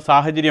മുങ്ങിപ്പോകുന്ന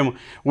സാഹചര്യം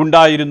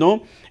ഉണ്ടായിരുന്നു.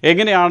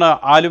 എങ്ങനെയാണ്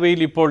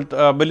ആലുവയിൽ ഇപ്പോൾ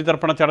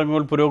ബലിതർപ്പണ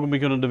ചടങ്ങുകൾ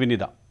പുരോഗമിക്കുന്നത്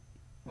വിനീത?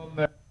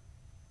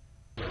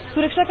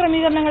 സുരക്ഷാ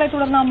ക്രമീകരണങ്ങളെ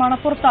തുടർന്ന്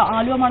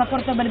ആലുവ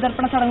മണപ്പുറത്ത്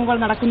ബലിതർപ്പണ ചടങ്ങുകൾ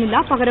നടക്കുന്നില്ല.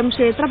 പകരം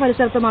ക്ഷേത്ര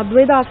പരിസരത്തും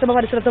അദ്വൈത ആശ്രമ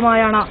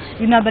പരിസരത്തുമായാണ്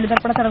ഇന്ന്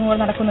ബലിതർപ്പണ ചടങ്ങുകൾ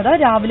നടക്കുന്നത്.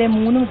 രാവിലെ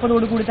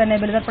 3:30 തന്നെ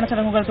ബലിതർപ്പണ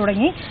ചടങ്ങുകൾ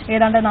തുടങ്ങി.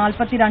 ഏതാണ്ട്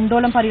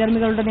 42ഓളം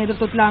പരികർമ്മികളുടെ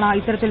നേതൃത്വത്തിലാണ്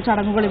ഇത്തരത്തിൽ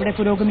ചടങ്ങുകൾ ഇവിടെ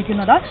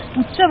പുരോഗമിക്കുന്നത്.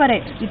 ഉച്ചവരെ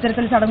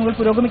ഇത്തരത്തിൽ ചടങ്ങുകൾ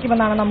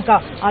പുരോഗമിക്കുമെന്നാണ് നമുക്ക്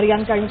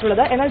അറിയാൻ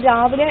കഴിഞ്ഞിട്ടുള്ളത്. എന്നാൽ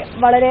രാവിലെ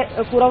വളരെ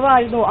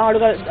കുറവായിരുന്നു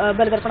ആളുകൾ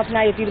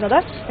ബലിതർപ്പണത്തിനായി എത്തിയിരുന്നത്.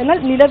 എന്നാൽ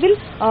നിലവിൽ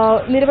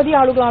നിരവധി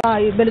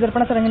ആളുകളാണ്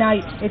ബലിതർപ്പണ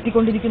ചടങ്ങിനായി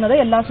എത്തിക്കൊണ്ടിരിക്കുന്നത്.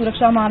 എല്ലാ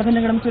സുരക്ഷാ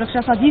മാനദണ്ഡങ്ങളും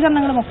സുരക്ഷാ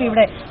സജ്ജീകരണങ്ങളും ഒക്കെ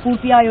ഇവിടെ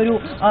പൂർത്തിയായ ഒരു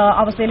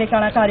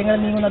അവസ്ഥയിലേക്കാണ് കാര്യങ്ങൾ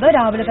നീങ്ങുന്നത്.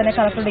 രാവിലെ തന്നെ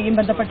കളക്ടറുടെയും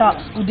ബന്ധപ്പെട്ട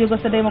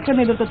ഉദ്യോഗസ്ഥരുടെയും ഒക്കെ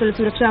നേതൃത്വത്തിൽ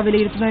സുരക്ഷ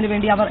വിലയിരുത്തുന്നതിന്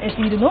വേണ്ടി അവർ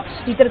എത്തിയിരുന്നു.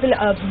 ഇത്തരത്തിൽ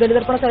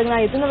ബലിതർപ്പണ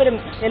ചടങ്ങിനായി എത്തുന്നവരും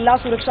എല്ലാ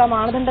സുരക്ഷാ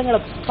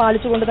മാനദണ്ഡങ്ങളും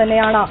പാലിച്ചുകൊണ്ട്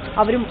തന്നെയാണ്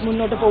അവരും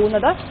മുന്നോട്ട്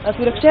പോകുന്നത്.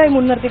 സുരക്ഷയായി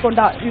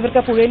മുൻനിർത്തിക്കൊണ്ട്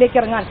ഇവർക്ക് പുഴയിലേക്ക്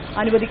ഇറങ്ങാൻ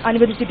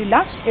അനുവദിച്ചിട്ടില്ല.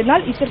 എന്നാൽ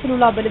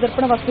ഇത്തരത്തിലുള്ള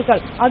ബലിതർപ്പണ വസ്തുക്കൾ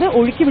അത്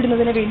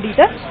ഒഴുക്കിവിടുന്നതിന്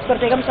വേണ്ടിയിട്ട്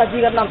പ്രത്യേകം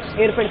സജ്ജീകരണം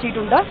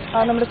ഏർപ്പെടുത്തിയിട്ടുണ്ട്.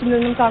 നമ്മുടെ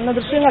നിന്നും കാണുന്ന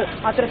ദൃശ്യങ്ങൾ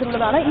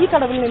അത്തരത്തിലുള്ളതാണ്. ഈ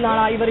കടവിൽ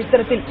നിന്നാണ് ഇവർ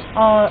ഇത്തരത്തിൽ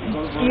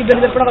ഈ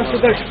ബലിതർപ്പണ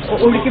വസ്തുക്കൾ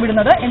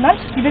ഒഴുക്കിവിടുന്നത്. എന്നാൽ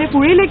ഇവരെ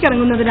പുഴയിലേക്ക്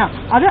ഇറങ്ങുന്നതിന്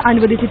അത്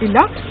അനുവദിച്ചിട്ടില്ല.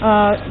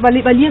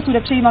 വലിയ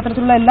സുരക്ഷയും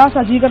അത്തരത്തിലുള്ള എല്ലാ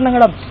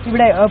സജ്ജീകരണങ്ങളും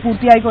ഇവിടെ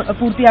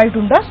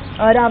പൂർത്തിയായിട്ടുണ്ട്.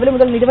 രാവിലെ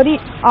മുതൽ നിരവധി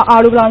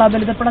ആളുകളാണ്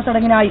ബലിതർപ്പണ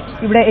ചടങ്ങിനായി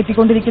ഇവിടെ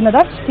എത്തിക്കൊണ്ടിരിക്കുന്നത്.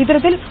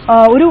 ഇത്തരത്തിൽ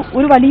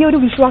ഒരു വലിയൊരു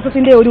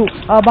വിശ്വാസത്തിന്റെ ഒരു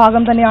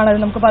ഭാഗം തന്നെയാണ്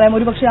നമുക്ക് പറയാം.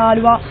 ഒരുപക്ഷെ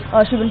ആലുവ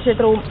ശിവൻ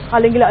ക്ഷേത്രവും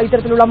അല്ലെങ്കിൽ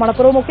ഇത്തരത്തിലുള്ള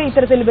മണപ്പുറവും ഒക്കെ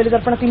ഇത്തരത്തിൽ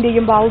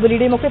ബലിതർപ്പണത്തിന്റെയും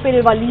ബാഹുബലിയുടെയും ഒക്കെ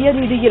പേരിൽ വലിയ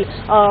രീതിയിൽ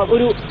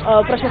ഒരു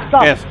പ്രശസ്ത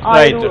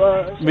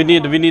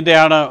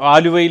വിനീതയാണ്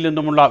ആലുവയിൽ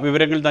നിന്നുമുള്ള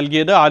വിവരങ്ങൾ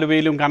നൽകിയത്.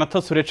 ആലുവയിലും കനത്ത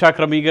സുരക്ഷാ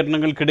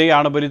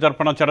ക്രമീകരണങ്ങൾക്കിടെയാണ്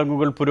ബലിതർപ്പണ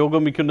ചടങ്ങുകൾ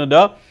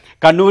പുരോഗമിക്കുന്നത്.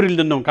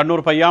 കണ്ണൂർ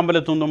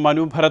പയ്യാമ്പലത്തു നിന്നും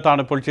മനു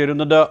ഭരത്താണ് ഇപ്പോൾ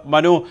ചേരുന്നത്.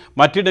 മനു,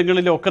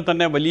 മറ്റിടങ്ങളിലൊക്കെ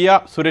തന്നെ വലിയ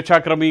സുരക്ഷാ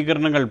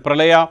ക്രമീകരണങ്ങൾ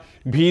പ്രളയ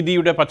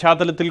ഭീതിയുടെ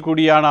പശ്ചാത്തലത്തിൽ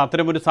കൂടിയാണ്,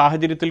 അത്തരമൊരു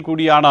സാഹചര്യത്തിൽ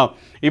കൂടിയാണ്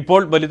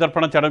ഇപ്പോൾ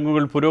ബലിതർപ്പണ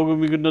ചടങ്ങുകൾ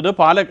പുരോഗമിക്കുന്നത്.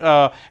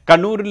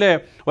 കണ്ണൂരിലെ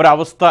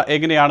ഒരവസ്ഥ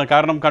എങ്ങനെയാണ്?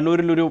 കാരണം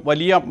കണ്ണൂരിൽ ഒരു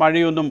വലിയ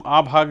മഴയൊന്നും ആ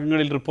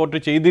ഭാഗങ്ങളിൽ റിപ്പോർട്ട്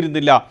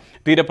ചെയ്തിരുന്നില്ല.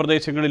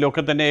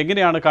 തീരപ്രദേശങ്ങളിലൊക്കെ തന്നെ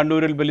എങ്ങനെയാണ്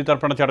കണ്ണൂരിൽ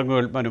ബലിതർപ്പണ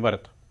ചടങ്ങുകൾ? മനു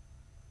ഭരത്.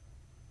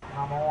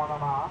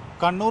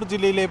 കണ്ണൂർ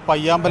ജില്ലയിലെ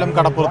പയ്യാമ്പലം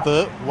കടപ്പുറത്ത്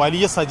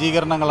വലിയ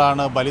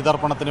സജ്ജീകരണങ്ങളാണ്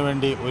ബലിതർപ്പണത്തിന്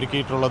വേണ്ടി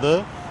ഒരുക്കിയിട്ടുള്ളത്.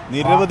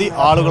 നിരവധി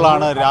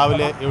ആളുകളാണ്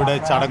രാവിലെ ഇവിടെ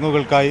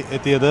ചടങ്ങുകൾക്കായി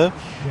എത്തിയത്.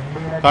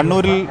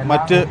 കണ്ണൂരിൽ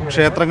മറ്റ്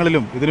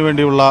ക്ഷേത്രങ്ങളിലും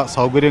ഇതിനുവേണ്ടിയുള്ള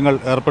സൗകര്യങ്ങൾ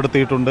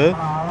ഏർപ്പെടുത്തിയിട്ടുണ്ട്.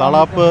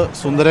 തളാപ്പ്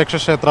സുന്ദരേക്ഷ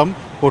ക്ഷേത്രം,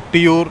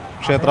 കൊട്ടിയൂർ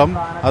ക്ഷേത്രം,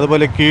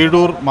 അതുപോലെ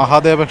കീഴൂർ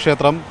മഹാദേവ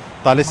ക്ഷേത്രം,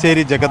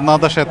 തലശ്ശേരി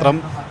ജഗന്നാഥ ക്ഷേത്രം,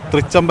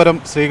 തൃച്ചംബരം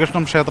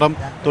ശ്രീകൃഷ്ണൻ ക്ഷേത്രം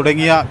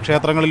തുടങ്ങിയ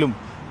ക്ഷേത്രങ്ങളിലും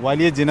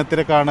വലിയ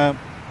ജനത്തിരക്കാണ്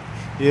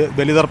ഈ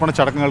ബലിതർപ്പണ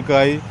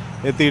ചടങ്ങുകൾക്കായി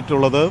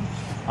എത്തിയിട്ടുള്ളത്.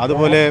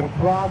 അതുപോലെ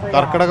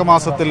കർക്കിടക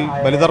മാസത്തിൽ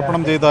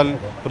ബലിതർപ്പണം ചെയ്താൽ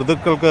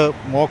പിതൃക്കൾക്ക്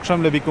മോക്ഷം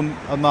ലഭിക്കും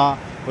എന്ന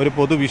ഒരു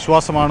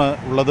പൊതുവിശ്വാസമാണ്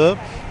ഉള്ളത്.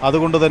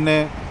 അതുകൊണ്ട് തന്നെ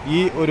ഈ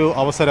ഒരു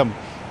അവസരം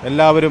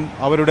എല്ലാവരും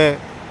അവരുടെ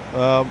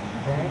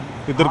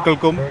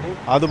പിതൃക്കൾക്കും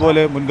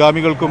അതുപോലെ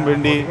മുൻഗാമികൾക്കും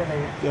വേണ്ടി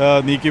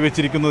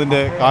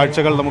നീക്കിവെച്ചിരിക്കുന്നതിൻ്റെ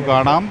കാഴ്ചകൾ നമുക്ക്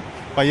കാണാം.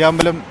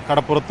 പയ്യാമ്പലം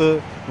കടപ്പുറത്ത്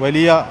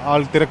വലിയ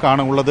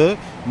ആൾത്തിരക്കാണ് ഉള്ളത്.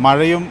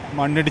 മഴയും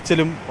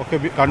മണ്ണിടിച്ചിലും ഒക്കെ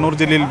കണ്ണൂർ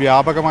ജില്ലയിൽ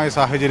വ്യാപകമായ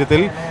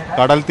സാഹചര്യത്തിൽ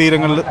കടൽ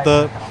തീരങ്ങളിലത്ത്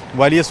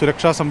വലിയ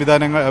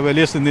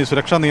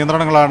സുരക്ഷാ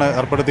നിയന്ത്രണങ്ങളാണ്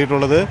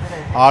ഏർപ്പെടുത്തിയിട്ടുള്ളത്.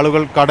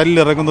 ആളുകൾ കടലിൽ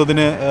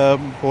ഇറങ്ങുന്നതിന്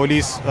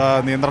പോലീസ്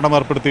നിയന്ത്രണം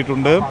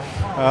ഏർപ്പെടുത്തിയിട്ടുണ്ട്.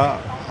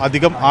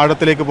 അധികം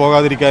ആഴത്തിലേക്ക്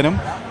പോകാതിരിക്കാനും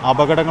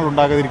അപകടങ്ങൾ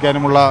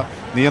ഉണ്ടാകാതിരിക്കാനുമുള്ള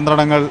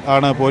നിയന്ത്രണങ്ങൾ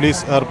ആണ്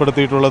പോലീസ്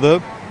ഏർപ്പെടുത്തിയിട്ടുള്ളത്.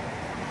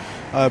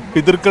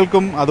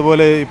 പിതൃക്കൾക്കും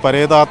അതുപോലെ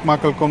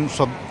പരേതാത്മാക്കൾക്കും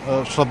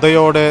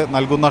ശ്രദ്ധയോടെ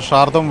നൽകുന്ന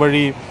ശ്രാദ്ധം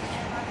വഴി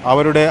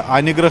അവരുടെ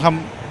അനുഗ്രഹം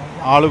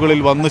ആളുകളിൽ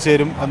വന്നു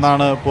ചേരും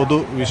എന്നാണ്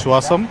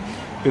പൊതുവിശ്വാസം.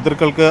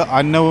 പിതൃക്കൾക്ക്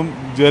അന്നവും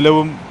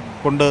ജലവും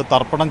കൊണ്ട്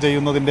തർപ്പണം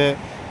ചെയ്യുന്നതിൻ്റെ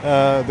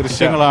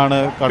ദൃശ്യങ്ങളാണ്.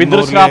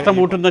 പിതൃശ്രാദ്ധം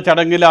ഊട്ടുന്ന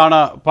ചടങ്ങിലാണ്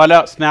പല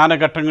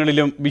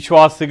സ്നാനഘട്ടങ്ങളിലും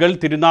വിശ്വാസികൾ.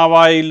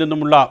 തിരുനാവായയിൽ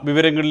നിന്നുമുള്ള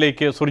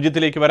വിവരങ്ങളിലേക്ക്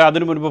സുർജിത്തിലേക്ക് വരാം.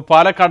 അതിനു മുൻപ്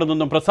പാലക്കാട്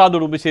നിന്നും പ്രസാദ്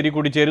ഉടുമ്പശ്ശേരി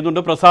കൂടി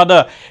ചേരുന്നുണ്ട്. പ്രസാദ്,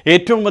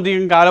 ഏറ്റവും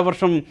അധികം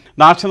കാലവർഷം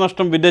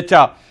നാശനഷ്ടം വിതച്ച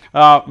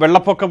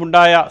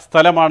വെള്ളപ്പൊക്കമുണ്ടായ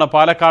സ്ഥലമാണ്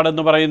പാലക്കാട്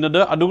എന്ന് പറയുന്നത്.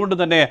 അതുകൊണ്ട്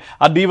തന്നെ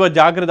അതീവ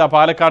ജാഗ്രത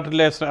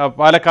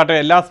പാലക്കാട്ടെ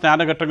എല്ലാ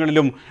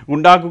സ്നാനഘട്ടങ്ങളിലും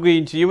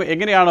ഉണ്ടാക്കുകയും ചെയ്യും.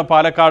 എങ്ങനെയാണ്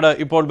പാലക്കാട്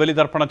ഇപ്പോൾ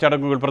ബലിതർപ്പണ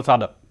ചടങ്ങുകൾ?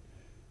 പ്രസാദ്.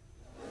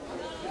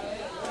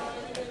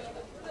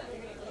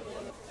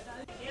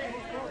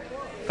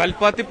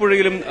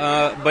 കൽപ്പാത്തിപ്പുഴയിലും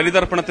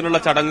ബലിതർപ്പണത്തിനുള്ള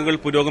ചടങ്ങുകൾ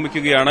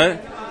പുരോഗമിക്കുകയാണ്.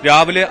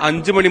 രാവിലെ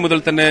 5 മണി മുതൽ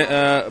തന്നെ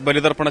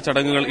ബലിതർപ്പണ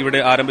ചടങ്ങുകൾ ഇവിടെ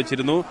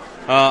ആരംഭിച്ചിരുന്നു.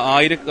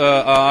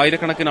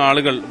 ആയിരക്കണക്കിന്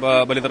ആളുകൾ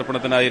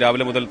ബലിതർപ്പണത്തിനായി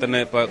രാവിലെ മുതൽ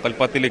തന്നെ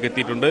കൽപ്പാത്തിയിലേക്ക്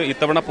എത്തിയിട്ടുണ്ട്.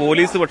 ഇത്തവണ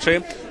പോലീസ് പക്ഷേ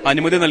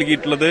അനുമതി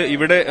നൽകിയിട്ടുള്ളത്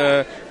ഇവിടെ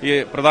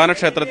പ്രധാന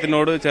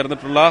ക്ഷേത്രത്തിനോട്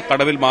ചേർന്നിട്ടുള്ള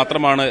കടവിൽ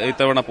മാത്രമാണ്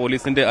ഇത്തവണ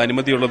പോലീസിന്റെ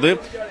അനുമതിയുള്ളത്.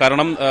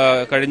 കാരണം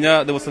കഴിഞ്ഞ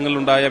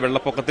ദിവസങ്ങളിലുണ്ടായ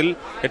വെള്ളപ്പൊക്കത്തിൽ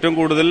ഏറ്റവും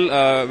കൂടുതൽ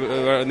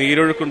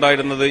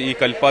നീരൊഴുക്കുണ്ടായിരുന്നത് ഈ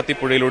കൽപ്പാത്തി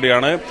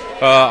പുഴയിലൂടെയാണ്.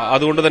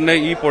 അതുകൊണ്ട് തന്നെ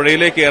ഈ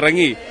പുഴയിലേക്ക്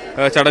ഇറങ്ങി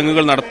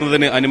ചടങ്ങുകൾ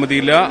നടത്തുന്നതിന്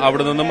അനുമതിയില്ല.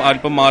 അവിടെ നിന്നും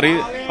അല്പം മാറി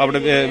അവിടെ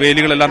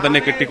വേലികളെല്ലാം തന്നെ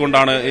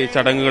കെട്ടിക്കൊണ്ടാണ് ഈ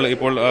ചടങ്ങുകൾ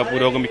ഇപ്പോൾ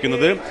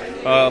പുരോഗമിക്കുന്നത്.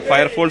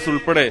 ഫയർഫോഴ്സ്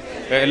ഉൾപ്പെടെ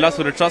എല്ലാ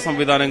സുരക്ഷാ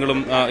സംവിധാനങ്ങളും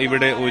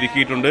ഇവിടെ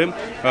ഒരുക്കിയിട്ടുണ്ട്.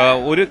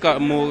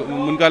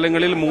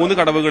 മുൻകാലങ്ങളിൽ 3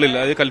 കടവുകളിൽ,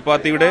 അതായത്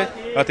കൽപ്പാത്തിയുടെ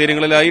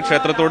തീരങ്ങളിലായി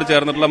ക്ഷേത്രത്തോട്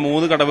ചേർന്നിട്ടുള്ള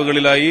 3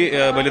 കടവുകളിലായി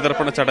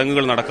ബലിതർപ്പണ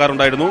ചടങ്ങുകൾ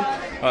നടക്കാറുണ്ടായിരുന്നു.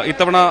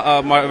 ഇത്തവണ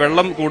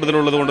വെള്ളം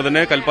കൂടുതലുള്ളത് കൊണ്ട്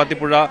തന്നെ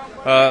കൽപ്പാത്തിപ്പുഴ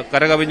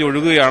കരകവിഞ്ഞ്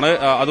ഒഴുകുകയാണ്.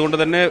 അതുകൊണ്ട്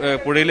തന്നെ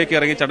പുഴയിലേക്ക്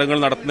ഇറങ്ങി ചടങ്ങുകൾ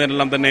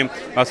നടത്തുന്നതിനെല്ലാം തന്നെ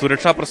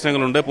സുരക്ഷാ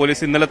പ്രശ്നങ്ങളുണ്ട്.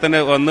 പോലീസ് ഇന്നലെ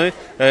തന്നെ വന്ന്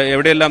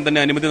എവിടെയെല്ലാം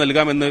തന്നെ അനുമതി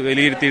നൽകാമെന്ന്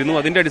വിലയിരുത്തിയിരുന്നു.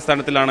 അതിന്റെ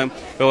അടിസ്ഥാനത്തിലാണ്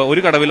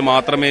ഒരു കടവിൽ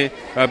മാത്രമേ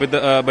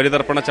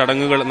ബലിതർപ്പണ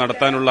ചടങ്ങുകൾ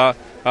നടത്താനുള്ള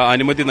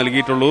അനുമതി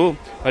നൽകിയിട്ടുള്ളൂ.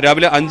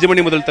 രാവിലെ 5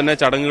 മണി മുതൽ തന്നെ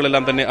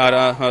ചടങ്ങുകളെല്ലാം തന്നെ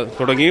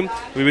തുടങ്ങി.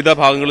 വിവിധ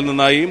ഭാഗങ്ങളിൽ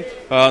നിന്നായി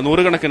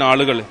നൂറുകണക്കിന്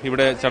ആളുകൾ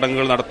ഇവിടെ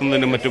ചടങ്ങുകൾ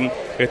നടത്തുന്നതിനും മറ്റും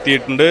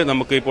എത്തിയിട്ടുണ്ട്.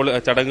 നമുക്ക് ഇപ്പോൾ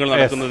ചടങ്ങുകൾ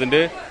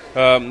നടക്കുന്നതിന്റെ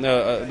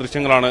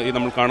ദൃശ്യങ്ങളാണ്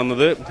നമ്മൾ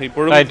കാണുന്നത്.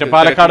 ഇപ്പോഴും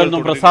പാലക്കാട്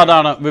നിന്നും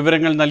പ്രസാദാണ്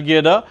വിവരങ്ങൾ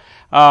നൽകിയത്.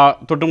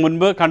 തൊട്ടു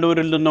മുൻപ്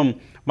കണ്ണൂരിൽ നിന്നും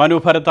മനു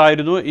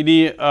ഭരത്തായിരുന്നു. ഇനി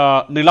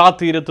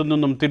നിളാതീരത്തു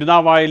നിന്നും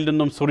തിരുനാവായിൽ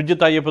നിന്നും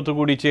സുർജിത്ത് അയ്യപ്പത്ത്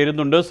കൂടി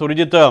ചേരുന്നുണ്ട്.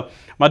 സുർജിത്ത്,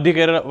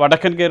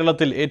 വടക്കൻ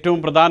കേരളത്തിൽ ഏറ്റവും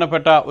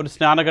പ്രധാനപ്പെട്ട ഒരു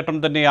സ്നാനഘട്ടം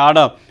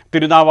തന്നെയാണ്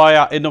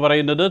തിരുനാവായ എന്ന്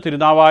പറയുന്നത്.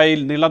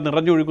 തിരുനാവായയിൽ നിള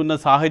നിറഞ്ഞൊഴുകുന്ന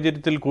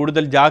സാഹചര്യത്തിൽ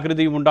കൂടുതൽ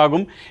ജാഗ്രതയും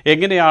ഉണ്ടാകും.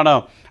 എങ്ങനെയാണ്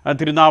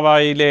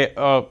തിരുനാവായയിലെ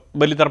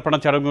ബലിതർപ്പണ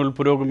ചടങ്ങുകൾ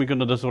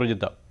പുരോഗമിക്കുന്നത്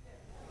സുർജിത്ത്?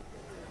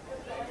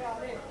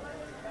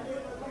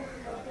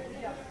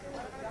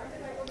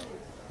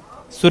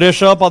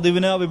 സുരക്ഷ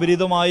പതിവിന്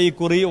വിപരീതമായി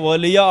ഇക്കുറി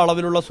വലിയ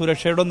അളവിലുള്ള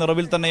സുരക്ഷയുടെ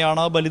നിറവിൽ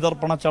തന്നെയാണ്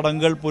ബലിതർപ്പണ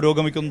ചടങ്ങുകൾ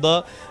പുരോഗമിക്കുന്നത്.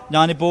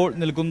 ഞാനിപ്പോൾ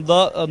നിൽക്കുന്നത്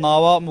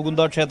നാവ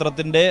മുകുന്ദ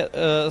ക്ഷേത്രത്തിന്റെ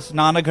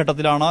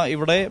സ്നാനഘട്ടത്തിലാണ്.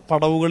 ഇവിടെ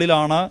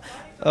പടവുകളിലാണ്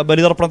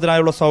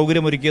ബലിതർപ്പണത്തിനായുള്ള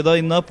സൗകര്യമൊരുക്കിയത്.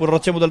 ഇന്ന്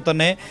പുലർച്ചെ മുതൽ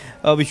തന്നെ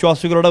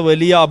വിശ്വാസികളുടെ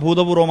വലിയ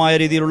അഭൂതപൂർവമായ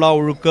രീതിയിലുള്ള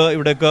ഒഴുക്ക്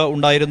ഇവിടേക്ക്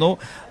ഉണ്ടായിരുന്നു.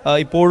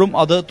 ഇപ്പോഴും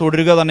അത്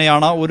തുടരുക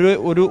തന്നെയാണ്.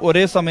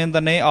 ഒരേ സമയം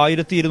തന്നെ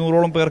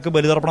 1200ഓളം പേർക്ക്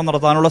ബലിതർപ്പണം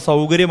നടത്താനുള്ള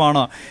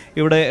സൗകര്യമാണ്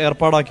ഇവിടെ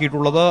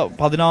ഏർപ്പാടാക്കിയിട്ടുള്ളത്.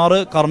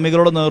 16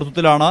 കർമ്മികളുടെ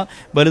നേതൃത്വത്തിലാണ്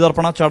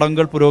ബലിതർപ്പണ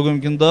ചടങ്ങുകൾ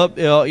പുരോഗമിക്കുന്നത്.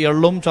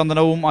 എള്ളും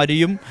ചന്ദനവും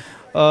അരിയും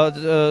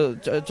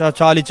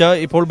ചാലിച്ച്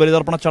ഇപ്പോൾ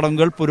ബലിതർപ്പണ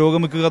ചടങ്ങുകൾ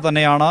പുരോഗമിക്കുക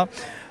തന്നെയാണ്.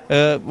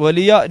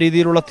 വലിയ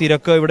രീതിയിലുള്ള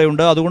തിരക്ക്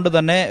ഇവിടെയുണ്ട്. അതുകൊണ്ട്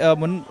തന്നെ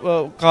മുൻ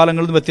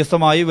കാലങ്ങളിൽ നിന്ന്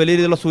വ്യത്യസ്തമായി വലിയ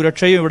രീതിയിലുള്ള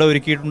സുരക്ഷയും ഇവിടെ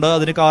ഒരുക്കിയിട്ടുണ്ട്.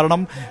 അതിന്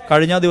കാരണം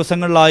കഴിഞ്ഞ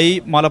ദിവസങ്ങളിലായി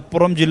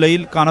മലപ്പുറം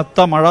ജില്ലയിൽ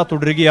കനത്ത മഴ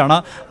തുടരുകയാണ്.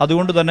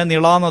 അതുകൊണ്ട് തന്നെ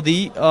നിള നദി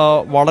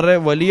വളരെ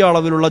വലിയ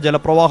അളവിലുള്ള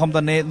ജലപ്രവാഹം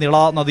തന്നെ നിള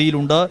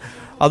നദിയിലുണ്ട്.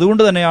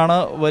 അതുകൊണ്ട് തന്നെയാണ്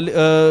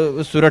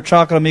സുരക്ഷാ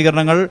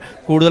ക്രമീകരണങ്ങൾ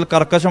കൂടുതൽ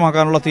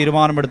കർക്കശമാക്കാനുള്ള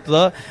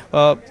തീരുമാനമെടുത്തത്.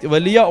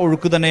 വലിയ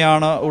ഒഴുക്ക്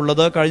തന്നെയാണ്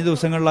ഉള്ളത്. കഴിഞ്ഞ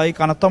ദിവസങ്ങളിലായി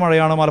കനത്ത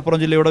മഴയാണ് മലപ്പുറം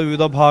ജില്ലയുടെ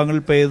വിവിധ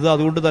ഭാഗങ്ങളിൽ പെയ്തത്.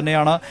 അതുകൊണ്ട്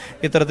തന്നെയാണ്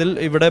ഇത്തരത്തിൽ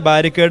ഇവിടെ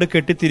ബാരിക്കേഡ്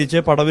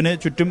കെട്ടിത്തിരിച്ച് പടവിന്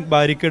ചുറ്റും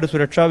ബാരിക്കേഡ്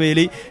സുരക്ഷാ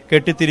വേലി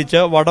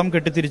കെട്ടിത്തിരിച്ച് വടം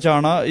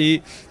കെട്ടിത്തിരിച്ചാണ് ഈ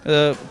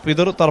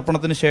പിതൃ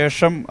തർപ്പണത്തിന്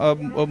ശേഷം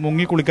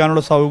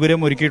മുങ്ങിക്കുളിക്കാനുള്ള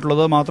സൗകര്യം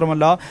ഒരുക്കിയിട്ടുള്ളത്.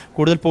 മാത്രമല്ല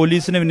കൂടുതൽ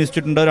പോലീസിനെ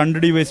വിന്യസിച്ചിട്ടുണ്ട്.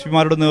 2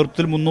 ഡിവൈഎസ്പിമാരുടെ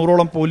നേതൃത്വത്തിൽ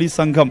 300ഓളം പോലീസ്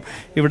സംഘം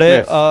ഇവിടെ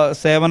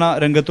സേവന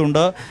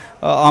രംഗത്തുണ്ട്.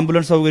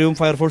 ആംബുലൻസ് സൗകര്യവും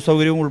ഫയർഫോഴ്സ്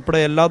സൗകര്യവും ഉൾപ്പെടെ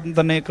എല്ലാം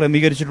തന്നെ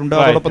ക്രമീകരിച്ചിട്ടുണ്ട്.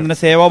 അതോടൊപ്പം തന്നെ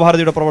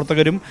സേവാഭാരതിയുടെ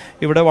പ്രവർത്തകരും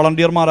ഇവിടെ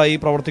വളണ്ടിയർമാരായി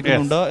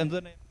പ്രവർത്തിക്കുന്നുണ്ട്.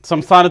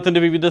 സംസ്ഥാനത്തിന്റെ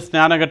വിവിധ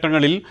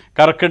സ്നാനഘട്ടങ്ങളിൽ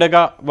കർക്കിടക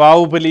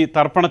വാവുബലി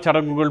തർപ്പണ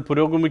ചടങ്ങുകൾ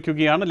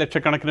പുരോഗമിക്കുകയാണ്.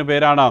 ലക്ഷക്കണക്കിന്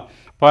പേരാണ്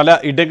പല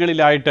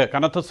ഇടങ്ങളിലായിട്ട്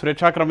കനത്ത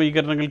സുരക്ഷാ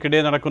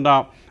ക്രമീകരണങ്ങൾക്കിടെ നടക്കുന്ന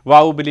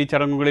വാവുബലി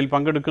ചടങ്ങുകളിൽ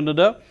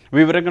പങ്കെടുക്കുന്നത്.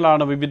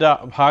 വിവരങ്ങളാണ് വിവിധ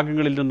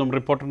ഭാഗങ്ങളിൽ നിന്നും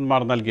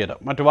റിപ്പോർട്ടർമാർ നൽകിയത്.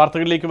 മറ്റു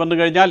വാർത്തകളിലേക്ക് വന്നു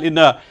കഴിഞ്ഞാൽ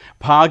ഇന്ന്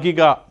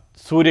ഭാഗിക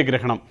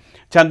സൂര്യഗ്രഹണം.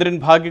 ചന്ദ്രൻ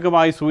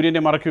ഭാഗികമായി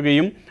സൂര്യനെ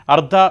മറയ്ക്കുകയും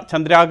അർദ്ധ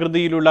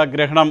ചന്ദ്രാകൃതിയിലുള്ള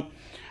ഗ്രഹണം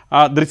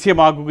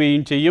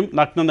ദൃശ്യമാകുകയും ചെയ്യും.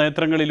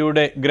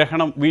 നഗ്നനേത്രങ്ങളിലൂടെ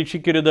ഗ്രഹണം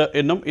വീക്ഷിക്കരുത്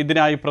എന്നും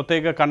ഇതിനായി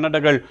പ്രത്യേക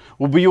കണ്ണടകൾ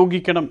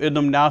ഉപയോഗിക്കണം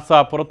എന്നും നാസ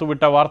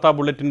പുറത്തുവിട്ട വാർത്താ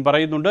ബുള്ളറ്റിൻ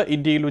പറയുന്നുണ്ട്.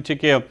 ഇന്ത്യയിൽ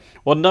ഉച്ചയ്ക്ക്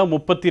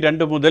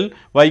 1:32 മുതൽ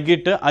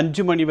വൈകിട്ട്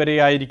 5 മണി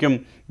വരെയായിരിക്കും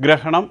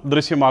ഗ്രഹണം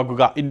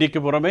ദൃശ്യമാകുക.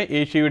 ഇന്ത്യക്ക് പുറമെ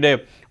ഏഷ്യയുടെ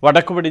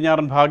വടക്കു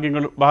പടിഞ്ഞാറൻ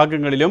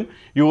ഭാഗങ്ങളിലും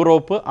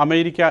യൂറോപ്പ്,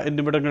 അമേരിക്ക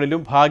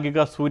എന്നിവിടങ്ങളിലും ഭാഗിക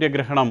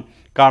സൂര്യഗ്രഹണം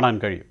കാണാൻ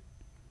കഴിയും.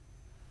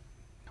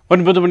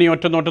 9 മണി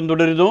ഒറ്റനോട്ടം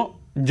തുടരുന്നു.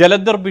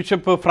 ജലന്ധർ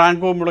ബിഷപ്പ്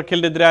ഫ്രാങ്കോ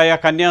മുളയ്ക്കലിനെതിരായ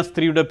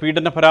കന്യാസ്ത്രീയുടെ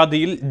പീഡന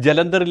പരാതിയിൽ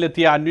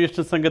ജലന്ധറിലെത്തിയ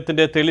അന്വേഷണ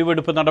സംഘത്തിന്റെ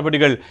തെളിവെടുപ്പ്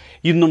നടപടികൾ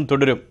ഇന്നും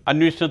തുടരും.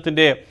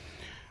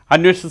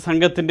 അന്വേഷണ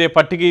സംഘത്തിന്റെ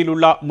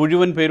പട്ടികയിലുള്ള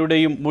മുഴുവൻ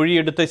പേരുടെയും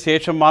മൊഴിയെടുത്ത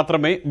ശേഷം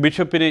മാത്രമേ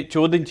ബിഷപ്പിനെ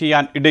ചോദ്യം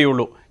ചെയ്യാൻ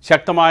ഇടയുള്ളൂ.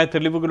 ശക്തമായ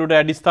തെളിവുകളുടെ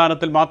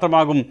അടിസ്ഥാനത്തിൽ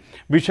മാത്രമാകും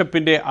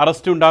ബിഷപ്പിന്റെ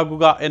അറസ്റ്റ്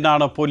ഉണ്ടാകുക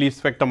എന്നാണ്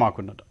പോലീസ്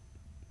വ്യക്തമാക്കുന്നത്.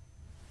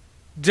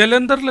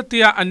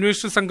 ജലന്ധറിലെത്തിയ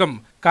അന്വേഷണ സംഘം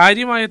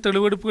കാര്യമായ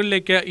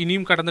തെളിവെടുപ്പുകളിലേക്ക്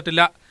ഇനിയും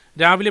കടന്നിട്ടില്ല.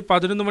 രാവിലെ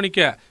 11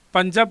 മണിക്ക്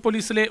പഞ്ചാബ്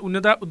പോലീസിലെ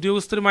ഉന്നത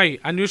ഉദ്യോഗസ്ഥരുമായി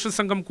അന്വേഷണ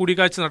സംഘം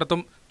കൂടിക്കാഴ്ച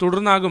നടത്തും.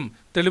 തുടർന്നാകും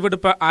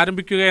തെളിവെടുപ്പ്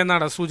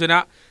ആരംഭിക്കുകയെന്നാണ് സൂചന.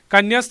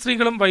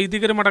 കന്യാസ്ത്രീകളും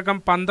വൈദികരുമടക്കം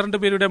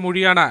 12 പേരുടെ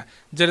മൊഴിയാണ്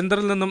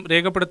ജലന്ധറിൽ നിന്നും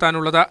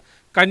രേഖപ്പെടുത്താനുള്ളത്.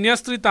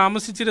 കന്യാസ്ത്രീ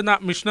താമസിച്ചിരുന്ന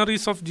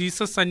മിഷണറീസ് ഓഫ്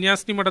ജീസസ്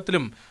സന്യാസിനി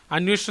മഠത്തിലും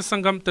അന്വേഷണ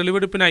സംഘം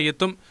തെളിവെടുപ്പിനായി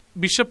എത്തും.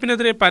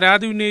 ബിഷപ്പിനെതിരെ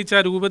പരാതി ഉന്നയിച്ച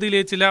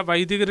രൂപതയിലെ ചില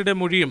വൈദികരുടെ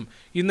മൊഴിയും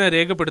ഇന്ന്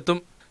രേഖപ്പെടുത്തും.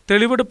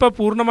 തെളിവെടുപ്പ്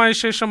പൂർണ്ണമായ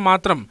ശേഷം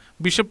മാത്രം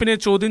ബിഷപ്പിനെ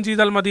ചോദ്യം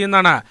ചെയ്താൽ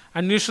മതിയെന്നാണ്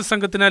അന്വേഷണ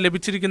സംഘത്തിന്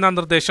ലഭിച്ചിരിക്കുന്ന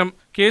നിർദ്ദേശം.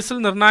 കേസിൽ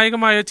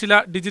നിർണായകമായ ചില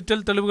ഡിജിറ്റൽ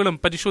തെളിവുകളും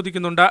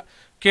പരിശോധിക്കുന്നുണ്ട്.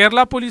 കേരള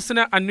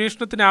പോലീസിന്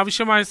അന്വേഷണത്തിന്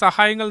ആവശ്യമായ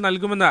സഹായങ്ങൾ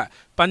നൽകുമെന്ന്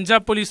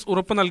പഞ്ചാബ് പോലീസ്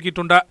ഉറപ്പു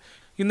നൽകിയിട്ടുണ്ട്.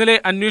 ഇന്നലെ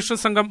അന്വേഷണ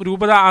സംഘം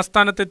രൂപത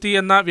ആസ്ഥാനത്തെത്തി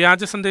എന്ന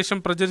വ്യാജ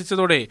സന്ദേശം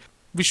പ്രചരിച്ചതോടെ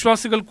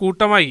വിശ്വാസികൾ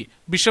കൂട്ടമായി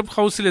ബിഷപ്പ്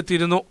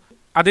ഹൌസിലെത്തിയിരുന്നു.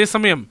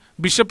 അതേസമയം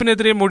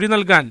ബിഷപ്പിനെതിരെ മൊഴി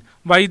നൽകാൻ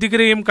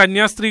വൈദികരെയും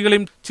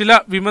കന്യാസ്ത്രീകളെയും ചില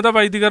വിമത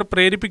വൈദികർ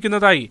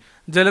പ്രേരിപ്പിക്കുന്നതായി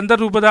ജലന്ധർ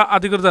രൂപത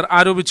അധികൃതർ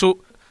ആരോപിച്ചു.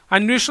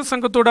 അന്വേഷണ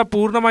സംഘത്തോട്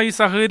പൂർണ്ണമായി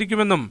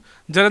സഹകരിക്കുമെന്നും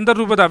ജലന്ധർ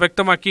രൂപത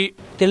വ്യക്തമാക്കി.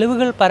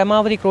 തെളിവുകൾ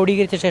പരമാവധി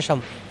ക്രോഡീകരിച്ച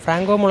ശേഷം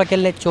ഫ്രാങ്കോ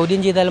മുളയ്ക്കലിനെ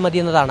ചോദ്യം ചെയ്താൽ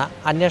മതിയെന്നതാണ്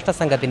അന്വേഷണ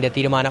സംഘത്തിന്റെ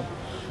തീരുമാനം.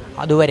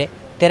 അതുവരെ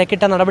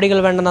തിരക്കിട്ട നടപടികൾ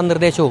വേണ്ടെന്ന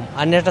നിർദ്ദേശവും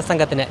അന്വേഷണ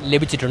സംഘത്തിന്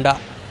ലഭിച്ചിട്ടുണ്ട്.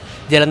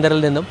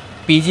 ജലന്ധറിൽ നിന്നും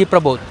PG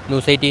പ്രബോധ്,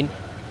 ന്യൂസ് 18.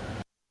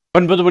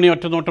 9 മണി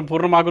ഒറ്റനോട്ടം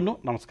പൂർണ്ണമാകുന്നു.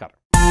 നമസ്കാരം.